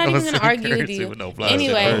know what? I'm not even gonna argue with Currency you. with no fly shit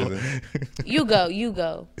Anyway, on. you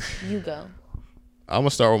go. I'm gonna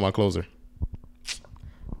start with my closer.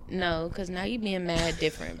 No, because now you being mad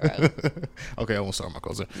different, bro. Okay, I won't start with my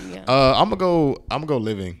closer. Yeah. I'm gonna go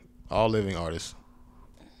living, all living artists.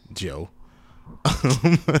 Joe.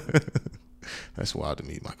 That's wild to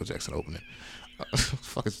me. Michael Jackson opening.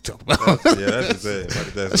 Fuck is you talking about? That's just it.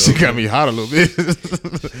 Michael Jackson She got me hot a little bit.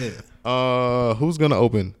 Who's gonna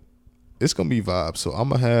open? it's gonna be vibes. So I'm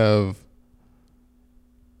gonna have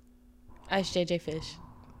Ice JJ Fish.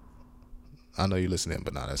 I know you're listening,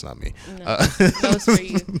 but nah, that's not me. No, that was for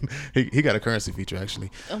you. He got a currency feature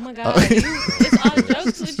actually. Oh my god, it's all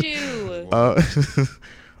jokes with you.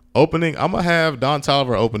 Opening, I'm gonna have Don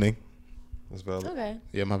Toliver opening. That's valid. Okay.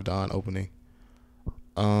 Yeah, I'm gonna have Don opening.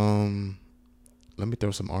 Let me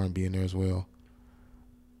throw some R&B in there as well.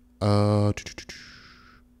 I'm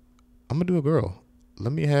gonna do a girl.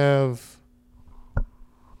 Let me have.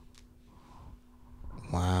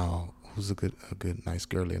 Wow, who's a good, nice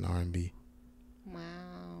girly in R&B? Wow.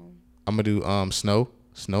 I'm gonna do Snow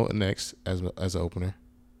next as an opener,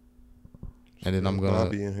 and then I'm gonna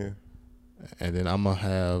Bobby in here. And then I'm gonna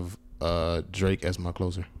have Drake as my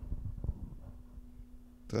closer.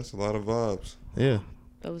 That's a lot of vibes. Yeah,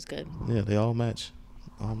 That was good. yeah, they all match.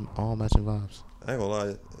 All matching vibes. I ain't gonna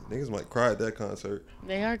lie, niggas might cry at that concert.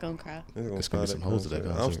 They are gonna cry. Niggas gonna It's cry gonna be at some hoes at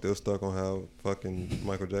that I'm concert. still stuck on how fucking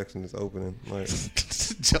Michael Jackson is opening. Like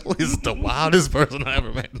Joe is the wildest person I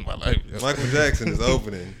ever met in my life. Michael Jackson is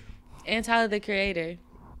opening. And Tyler the Creator.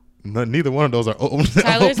 Neither one of those are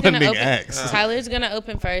Tyler's gonna opening open. acts. Tyler's gonna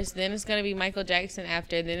open first. Then it's gonna be Michael Jackson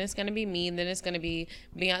after. Then it's gonna be me. Then it's gonna be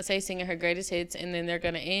Beyonce singing her greatest hits. And then they're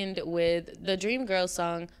gonna end with the Dreamgirls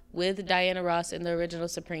song with Diana Ross and the original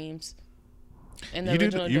Supremes. And the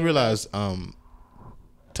original You Dreamgirls. realize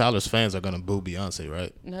Tyler's fans are gonna boo Beyonce,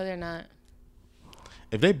 right? No, they're not.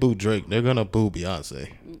 If they boo Drake, they're gonna boo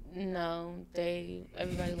Beyonce. No,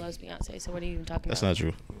 everybody loves Beyonce. So what are you even talking That's about? not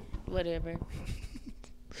true. Whatever.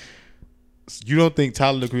 You don't think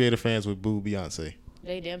Tyler the Creator fans would boo Beyonce?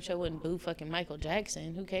 They damn sure wouldn't boo fucking Michael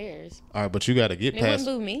Jackson. Who cares? All right, but you gotta get They past.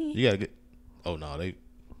 wouldn't boo me. You gotta get. Oh no, they.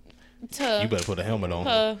 Tuh. You better put a helmet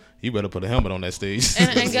on. You better put a helmet on that stage.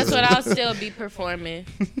 And guess what? I'll still be performing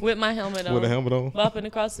with my helmet on. With a helmet on? Bopping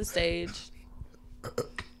across the stage.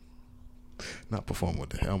 Not performing with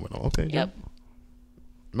the helmet on. Okay. Yep.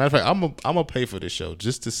 Matter of fact, I'm gonna pay for this show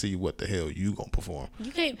just to see what the hell you gonna perform.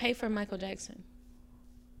 You can't pay for Michael Jackson.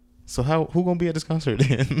 So who gonna be at this concert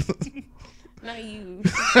then? Not you.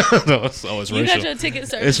 No, so it's You racial. got your ticket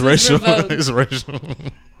service It's racial. revoked. It's racial.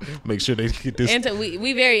 Make sure they get this.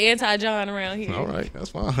 We very anti-John around here. All right, that's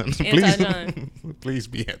fine. Anti-John. Please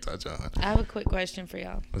be anti-John. I have a quick question for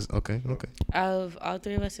y'all. Okay. Out of all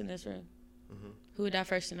three of us in this room, who would die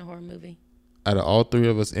first in a horror movie? Out of all three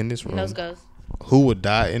of us in this room, Nose goes. who would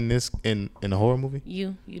die in a horror movie?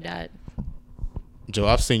 You died. Joe,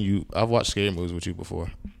 I've watched scary movies with you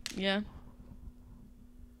before. Yeah.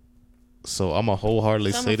 So I'm gonna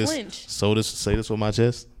wholeheartedly So say I'ma this. flinch. Say this with my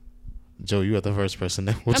chest. Joe, you are the first person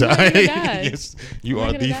that will I'm not die. gonna die. Yes, you I'm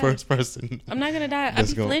are not the gonna die. first person. I'm not gonna die. I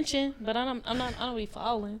Let's be go. flinching, but I don't be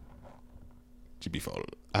falling. You be falling.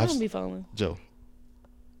 I don't be falling. Joe,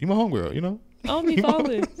 you my homegirl, you know. I don't be You my-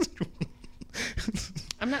 falling.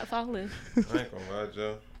 I'm not falling. I ain't gonna lie,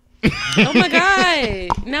 Joe. Oh my god.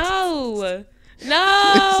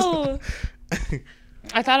 No.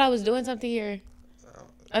 I thought I was doing something here.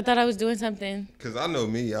 Cause I know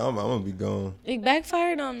me, I'm gonna be gone. It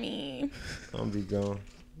backfired on me. I'm gonna be gone.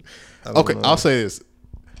 I don't Okay, know. I'll say this: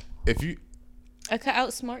 I could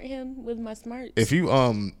outsmart him with my smarts. if you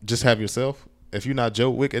just have yourself, if you're not Joe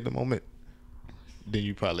Wick at the moment, then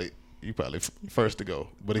you probably first to go.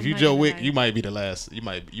 But if I'm you not Joe gonna Wick, lie. you might be the last. You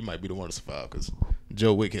might be the one to survive because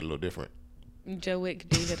Joe Wick hit a little different. Joe Wick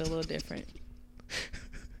do hit a little different.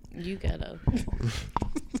 You ghetto.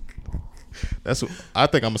 I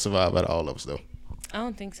think I'm gonna survive out of all of us though. I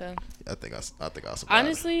don't think so. I think I'll survive.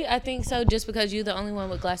 Honestly, I think so just because you're the only one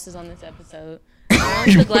with glasses on this episode. The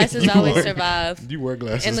ones with glasses always survive. You wear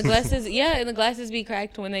glasses. And the glasses be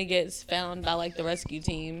cracked when they get found by like the rescue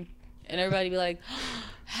team. And everybody be like,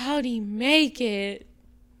 how'd he make it?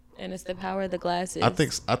 And it's the power of the glasses. I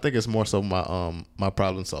think it's more so my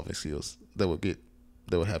problem solving skills that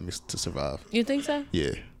would have me to survive. You think so?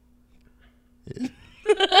 Yeah.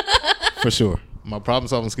 For sure. My problem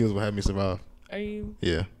solving skills will have me survive. Are you?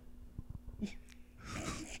 Yeah.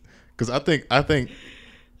 Cause I think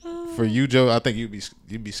for you, Joe, I think you'd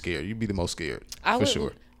be scared. You'd be the most scared. For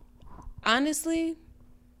sure. Honestly,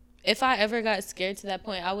 if I ever got scared to that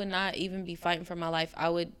point, I would not even be fighting for my life. I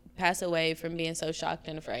would pass away from being so shocked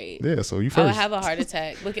and afraid. Yeah, so you I first. would have a heart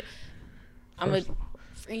attack. I'm gonna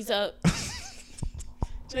freeze up.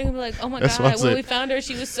 They're gonna be like, oh my That's what I God, when said. we found her,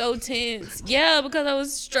 she was so tense. Yeah, because I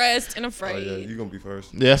was stressed and Oh afraid. yeah, you gonna be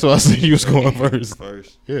first. Yeah, that's what I said. You was going first.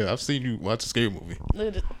 First. Yeah, I've seen you watch a scary movie, Look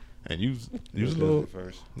at it. and you was a little Definitely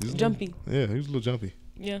first. you was a Jumpy. Little, yeah, he was a little jumpy.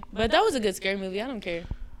 Yeah, but that was a good scary movie. I don't care.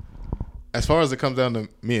 As far as it comes down to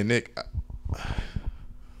me and Nick, I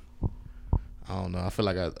don't know. I feel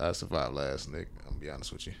like I survived last, Nick. I'm gonna be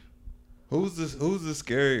honest with you. Who's the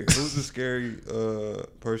scary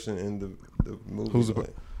person in the movie? Who's the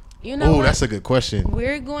like? You know what? That's a good question.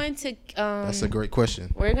 We're going to. That's a great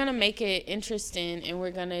question. We're gonna make it interesting, and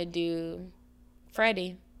we're gonna do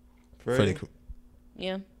Freddy. Freddy?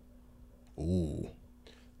 Yeah. Ooh.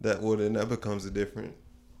 That becomes a different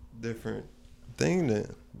thing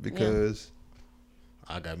then, because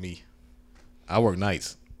I got me. I work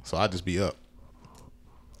nights, so I just be up.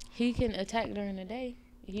 He can attack during the day.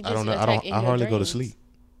 He just I don't know. attack in I your hardly go to dreams. sleep.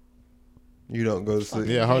 you don't go to sleep.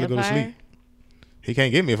 Yeah, I hardly go to Vampire? sleep. He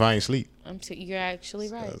can't get me if I ain't sleep. You're actually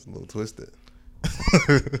right. That's a little twisted.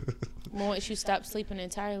 Once you stop sleeping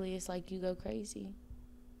entirely, it's like you go crazy.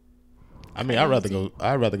 I mean, I'd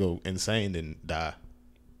rather go insane than die.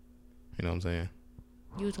 You know what I'm saying?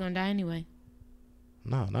 You was gonna die anyway.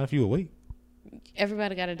 No, not if you awake.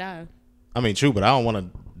 Everybody gotta die. I mean, true, but I don't want to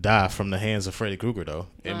die from the hands of Freddy Krueger though.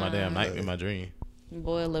 In my damn night, in my dream.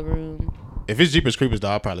 Boiler room. If it's Jeepers Creepers, though,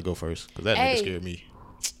 I'll probably go first because that Hey. nigga scared me.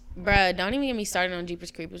 Bruh, don't even get me started on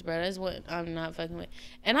Jeepers Creepers, bruh. That's what I'm not fucking with.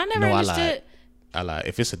 And I never No, I understood. I lie.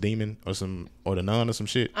 If it's a demon or the nun or some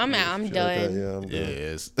shit, I'm out. I'm Shit like that, done. yeah, I'm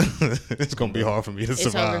yeah, done. it's gonna be hard for me to It's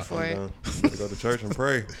survive. over for I'm it. done. I'm gonna go to church and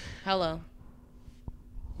pray. Hello.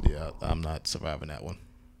 Yeah, I'm not surviving that one.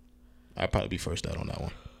 I'd probably be first out on that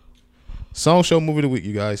one. Song, show, movie of the week,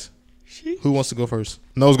 you guys. Who wants to go first?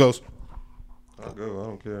 Nose goes. I'll go. I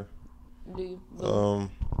don't care. Do you?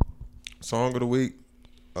 Song of the week.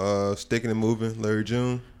 Sticking and Moving, Larry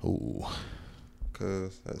June. Ooh.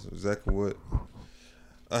 Cause that's exactly what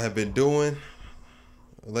I have been doing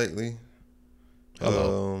lately.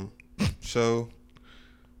 Hello. Show.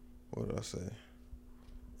 What did I say?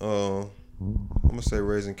 I'm gonna say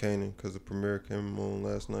Raising Kanan because the premiere came on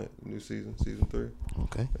last night. New season 3.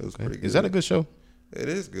 Okay. It was okay. pretty good. Is that a good show? It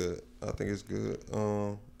is good. I think it's good.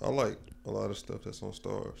 I like a lot of stuff that's on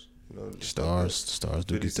Stars. You know, the stuff Stars that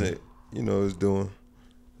do 50 get that. Cent, you know, is doing.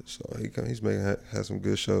 So he's making has some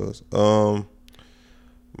good shows.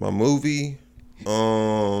 My movie.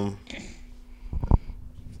 I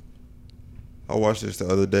watched this the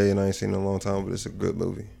other day and I ain't seen it in a long time, but it's a good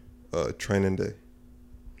movie. Training Day.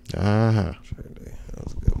 Uh-huh. Training Day. That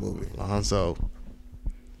was a good movie. So,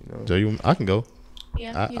 You know? Joe, I can go.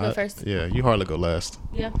 Yeah, you go first. Yeah, you hardly go last.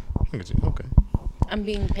 Yeah. Look at you. Okay. I'm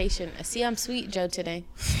being patient. See, I'm sweet Joe today.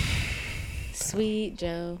 Sweet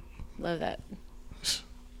Joe. Love that. As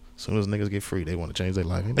soon as niggas get free, they want to change their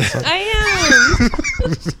life. Ain't that something? I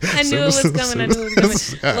am. I knew it was coming. I knew it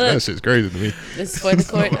was coming. That Look, shit's crazy to me. this is for the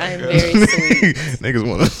court. I am very sweet. niggas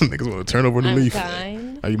want to turn over a new I'm leaf.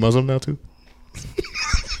 kind. Are you Muslim now too?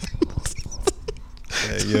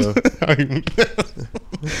 Hey, yo.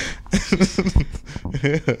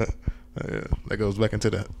 Yeah, that goes back into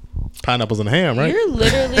the pineapples and ham, right? You're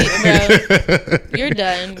literally, bro. You're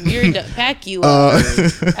done. You're done. Pack you up.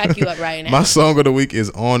 Pack you up right now. My song of the week is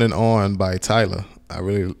 "On and On" by Tyler. I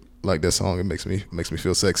really like that song. It makes me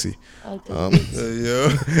feel sexy. Hey, yo.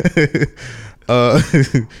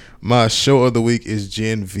 My show of the week is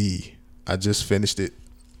Gen V. I just finished it.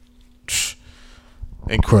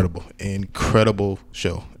 Incredible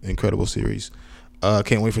show, incredible series.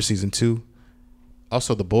 Can't wait for season 2.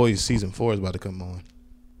 Also, The Boys season 4 is about to come on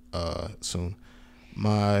soon.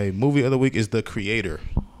 My movie of the week is The Creator.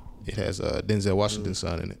 It has Denzel Washington's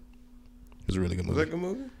son in it. It was a really good movie. Was that a good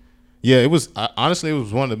movie? Yeah, it was. Honestly, it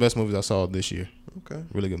was one of the best movies I saw this year. Okay.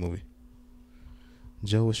 Really good movie.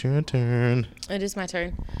 Joe, it's your turn. It is my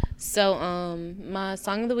turn. So, my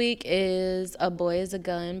song of the week is "A Boy Is a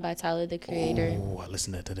Gun" by Tyler, the Creator. Oh, I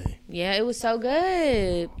listened to that today. Yeah, it was so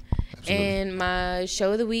good. Absolutely. And my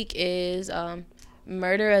show of the week is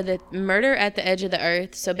Murder at the Edge of the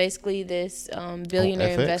Earth. So basically, this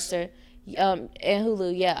billionaire FX? investor, and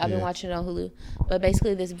Hulu. Yeah, I've been watching it on Hulu. But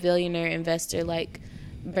basically, this billionaire investor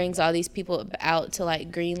brings all these people out to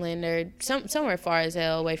Greenland or somewhere far as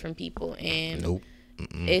hell away from people, and Nope.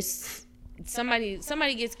 it's somebody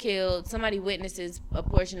gets killed, somebody witnesses a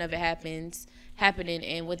portion of it happening,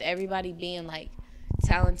 and with everybody being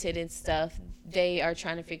talented and stuff, they are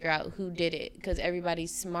trying to figure out who did it, because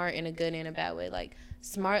everybody's smart in a good and a bad way.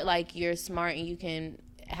 Smart, you're smart and you can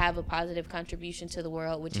have a positive contribution to the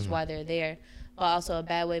world, which is why they're there, but also a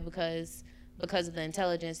bad way because of the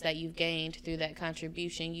intelligence that you've gained through that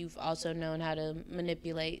contribution, you've also known how to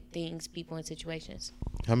manipulate things, people, and situations.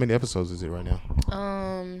 How many episodes is it right now?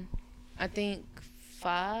 I think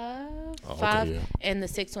 5. Oh, okay, 5, yeah. and the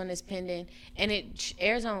 6th one is pending, and it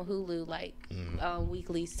airs on Hulu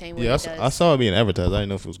weekly, same way Yeah, it does. I saw it being advertised. I didn't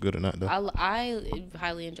know if it was good or not though. I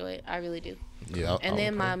highly enjoy it. I really do. Yeah. And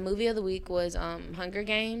then my movie of the week was Hunger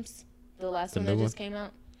Games, the last one new that just one? came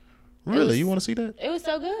out. Really? You want to see that? It was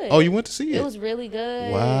so good. Oh, you went to see it? It was really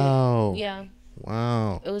good. Wow. Yeah.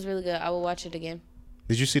 Wow. It was really good. I will watch it again.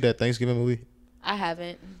 Did you see that Thanksgiving movie? I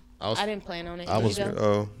haven't. I didn't plan on it. Did you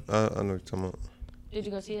go? I know what you're talking about. Did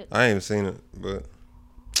you go see it? I ain't even seen it, but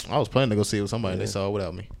I was planning to go see it with somebody. They saw it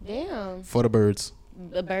without me. Damn. For the birds.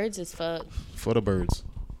 The birds is fuck. For the birds.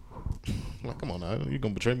 Like, come on now. You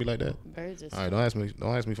gonna betray me like that? Birds is all right, don't ask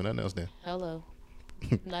me for nothing else then. Hello.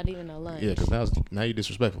 Not even a lunch. Yeah, because now you're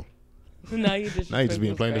disrespectful. Now you disrespectful. Now you just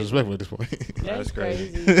being plain disrespectful at this point. That's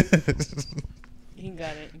crazy. He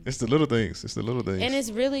got it. It's the little things. And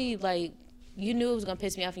it's really like, you knew it was gonna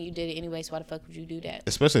piss me off and you did it anyway, so why the fuck would you do that?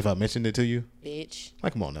 Especially if I mentioned it to you. Bitch.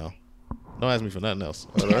 Like, come on now. Don't ask me for nothing else.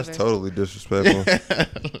 Oh, that's totally disrespectful.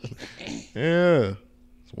 Yeah.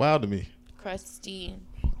 It's wild to me. Crusty.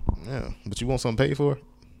 Yeah. But you want something paid for?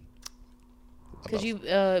 Cause you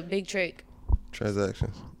big trick.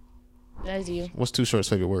 Transactions. That's you. What's Too Short's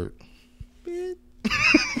favorite word? Yeah.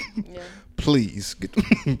 Please.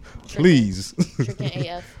 Please. Tricking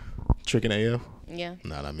AF. Tricking AF? Yeah.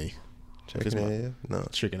 Nah, not me. Tricking AF? No.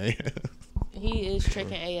 Tricking AF. He is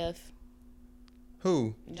tricking AF.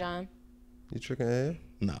 Who? John. You tricking AF?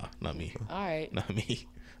 Nah, not me. All right. Not me.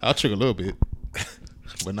 I'll trick a little bit.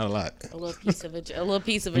 But not a lot. A little piece of a trick. Little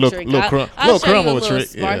crumb of a trick.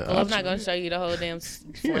 Sparkle. I'm not gonna show you the whole damn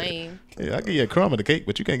flame. Yeah, I give you a crumb of the cake,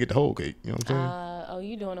 but you can't get the whole cake. You know what I'm saying?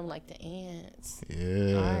 You doing them like the ants.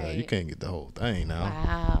 Yeah, right. You can't get the whole thing now.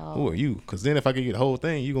 Wow. Who are you? Because then if I can get the whole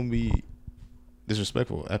thing, you're gonna be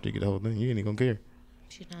disrespectful after you get the whole thing. You ain't even gonna care.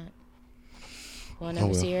 She's not. We'll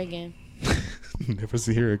never see her again. Never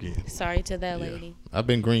see her again. Sorry to that lady. I've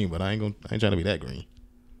been green, but I ain't trying to be that green.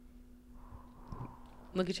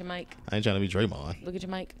 Look at your mic. I ain't trying to be Draymond. Look at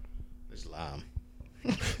your mic. It's lime.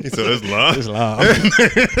 He said it's lime. It's lime.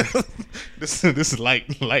 This is light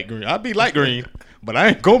green. I'll be light green, but I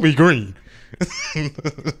ain't gonna be green. You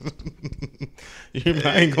hear me?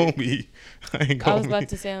 I ain't gonna be. I was about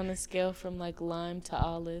to say on a scale from like lime to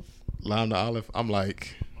olive. Lime to olive. I'm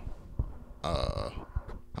like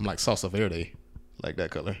salsa verde, like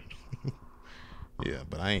that color. Yeah,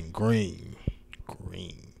 but I ain't green.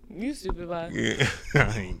 You stupid boy. Yeah,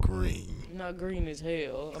 I ain't green. Not green as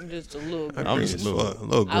hell. I'm just a little green. I'm just a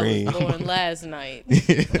little green. I was born last night.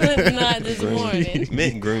 Not this morning.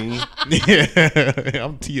 Mint green. Yeah,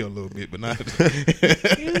 I'm teal a little bit, but not.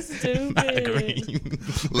 You stupid. Not green.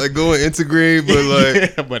 Like going into green, but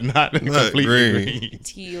like. Yeah, but not completely green.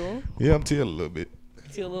 Teal. Yeah, I'm teal a little bit.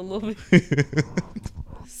 Teal a little bit.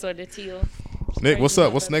 Sort of teal. Nick, what's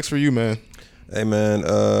up? What's next for you, man? Hey, man.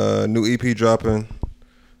 New EP dropping.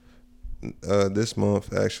 This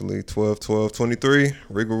month actually 12/12/23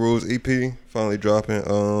 Regal Rules EP finally dropping,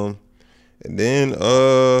 and then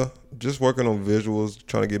just working on visuals,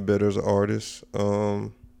 trying to get better as an artist.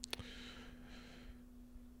 I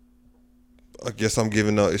guess I'm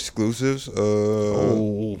giving out exclusives. I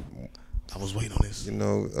was waiting on this. You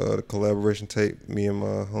know, the collaboration tape me and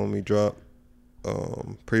my homie dropped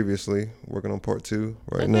previously, working on part 2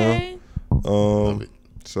 right now. Love it.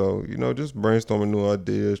 So, you know, just brainstorming new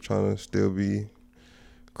ideas, trying to still be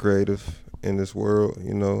creative in this world,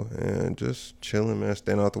 you know, and just chilling, man,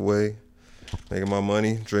 staying out the way, making my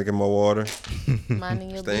money, drinking my water,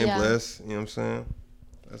 staying blessed, you know what I'm saying?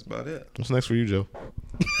 That's about it. What's next for you, Joe?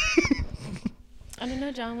 I don't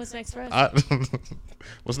know, John. What's next for us?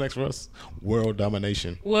 What's next for us? World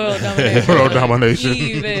domination. World domination. World domination.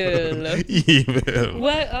 Evil.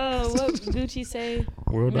 What Gucci say?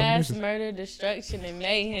 World mass domination. murder, destruction, and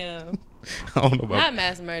mayhem. I don't know about. Not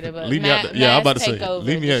mass murder, but leave me out. I'm about to say.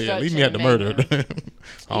 Leave me at the murder.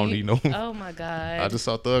 I don't need no. Oh my God. I just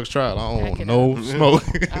saw Thug's Trial. I don't want no smoke.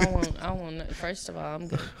 I want. First of all, I'm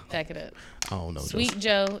good. Pack it up. I don't know. Sweet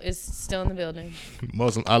Joe is still in the building.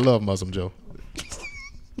 Muslim. I love Muslim Joe.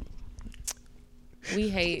 We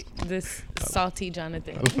hate this salty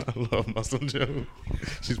Jonathan. I love Muslim Joe.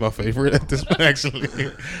 She's my favorite at this point, actually.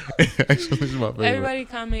 Actually, she's my favorite. Everybody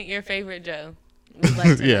comment your favorite Joe. We'd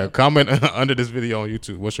like to know. Comment under this video on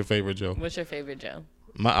YouTube. What's your favorite Joe? What's your favorite Joe?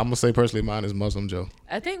 I'm going to say personally mine is Muslim Joe.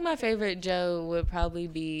 I think my favorite Joe would probably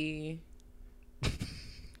be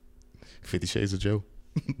 50 Shades of Joe.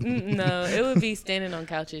 No, it would be standing on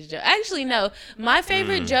couches Joe. Actually, no. My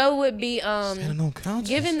favorite Joe would be standing on couches.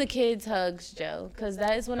 Giving the kids hugs Joe, because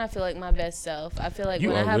that is when I feel like my best self. I feel like you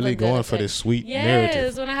when I have really a good going effect, for this sweet narrative.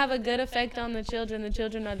 narrative. When I have a good effect on the children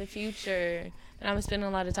are the future. And I'm spending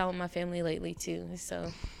a lot of time with my family lately too.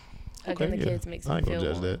 So hugging the kids makes me feel I ain't warm.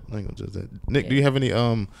 gonna judge that. Nick, do you have any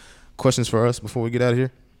questions for us before we get out of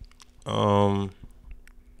here?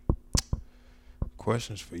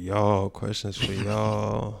 Questions for y'all.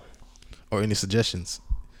 Or any suggestions?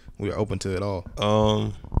 We are open to it all.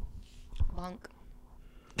 Bonk.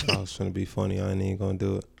 I was trying to be funny. I ain't even gonna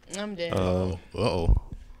do it. I'm dead. Uh-oh.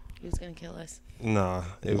 He was gonna kill us. Nah,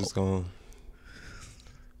 it was going.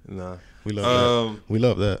 Nah, We love that. We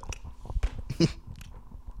love that.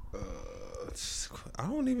 I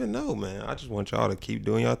don't even know, man. I just want y'all to keep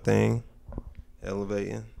doing your thing,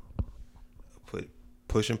 elevating,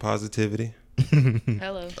 pushing positivity.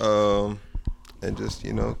 Hello. And just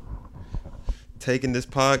taking this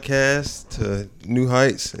podcast to new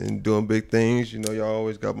heights and doing big things. Y'all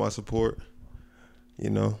always got my support.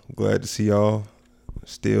 Glad to see y'all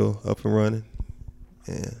still up and running,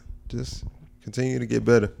 and just continue to get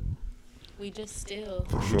better. We just still.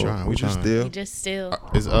 For sure. We trying. We just still.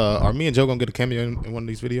 Are me and Joe gonna get a cameo in one of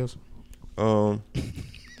these videos?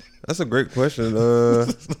 That's a great question.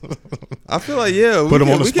 I feel like Put him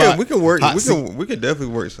on the spot. we can work. Hot We can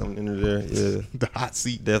definitely work something into there. Yeah, The hot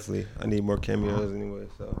seat. definitely. I need more cameos anyway.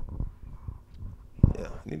 So yeah,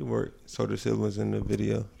 I need to work. Sorta Sibs in the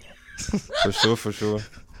video. For sure.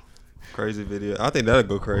 Crazy video. I think that'll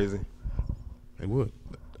go crazy. It would.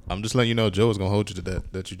 I'm just letting you know Joe is gonna hold you to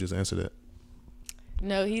that you just answered that.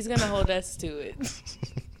 No, he's gonna hold us to it.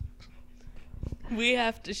 We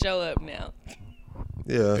have to show up now.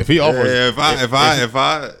 Yeah. If he offers,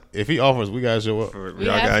 if he offers, we gotta show up.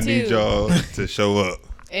 I need y'all to show up.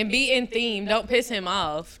 And be in theme. Don't piss him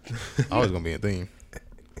off. Always gonna be in theme.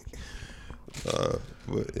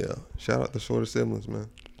 But yeah, shout out to Sorta Sibs, man.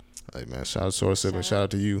 Hey man, shout out to Sorta Sibs. Shout out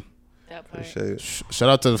to you. That part. Appreciate it. Shout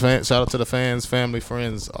out to the fans. Shout out to the fans, family,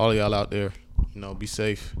 friends, all of y'all out there. Be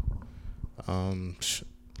safe.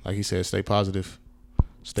 Like he said, stay positive,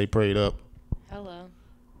 stay prayed up. Hello.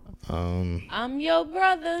 I'm your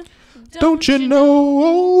brother. Don't you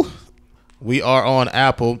know? We are on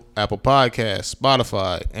Apple Podcasts,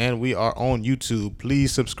 Spotify, and we are on YouTube.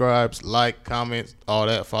 Please subscribe, like, comment, all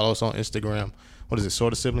that. Follow us on Instagram. What is it?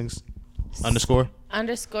 Sorta Siblings _? _sorta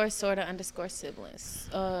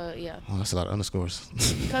 _siblings. Yeah. Oh, that's a lot of underscores.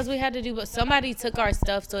 Because we had to do, but somebody took our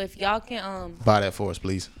stuff. So if y'all can Buy that for us,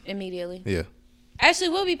 please. immediately. Yeah. Actually,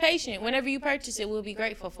 we'll be patient. Whenever you purchase it, we'll be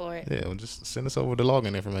grateful for it. Yeah, well, just send us over the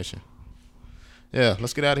login information. Yeah,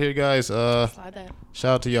 let's get out of here, guys. Slide that.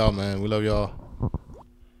 Shout out to y'all, man. We love y'all.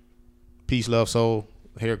 Peace, love, soul,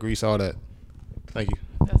 hair grease, all that. Thank you.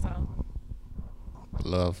 That's all.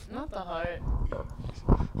 Love. Not the heart.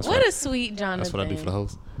 That's What a sweet Jonathan. That's what I do for the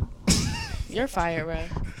host. You're fired, bro.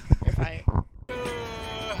 You're fired.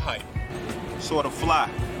 Hype. Sorta fly.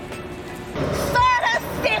 Sorta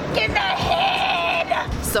sick in the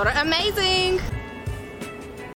head. Sorta amazing.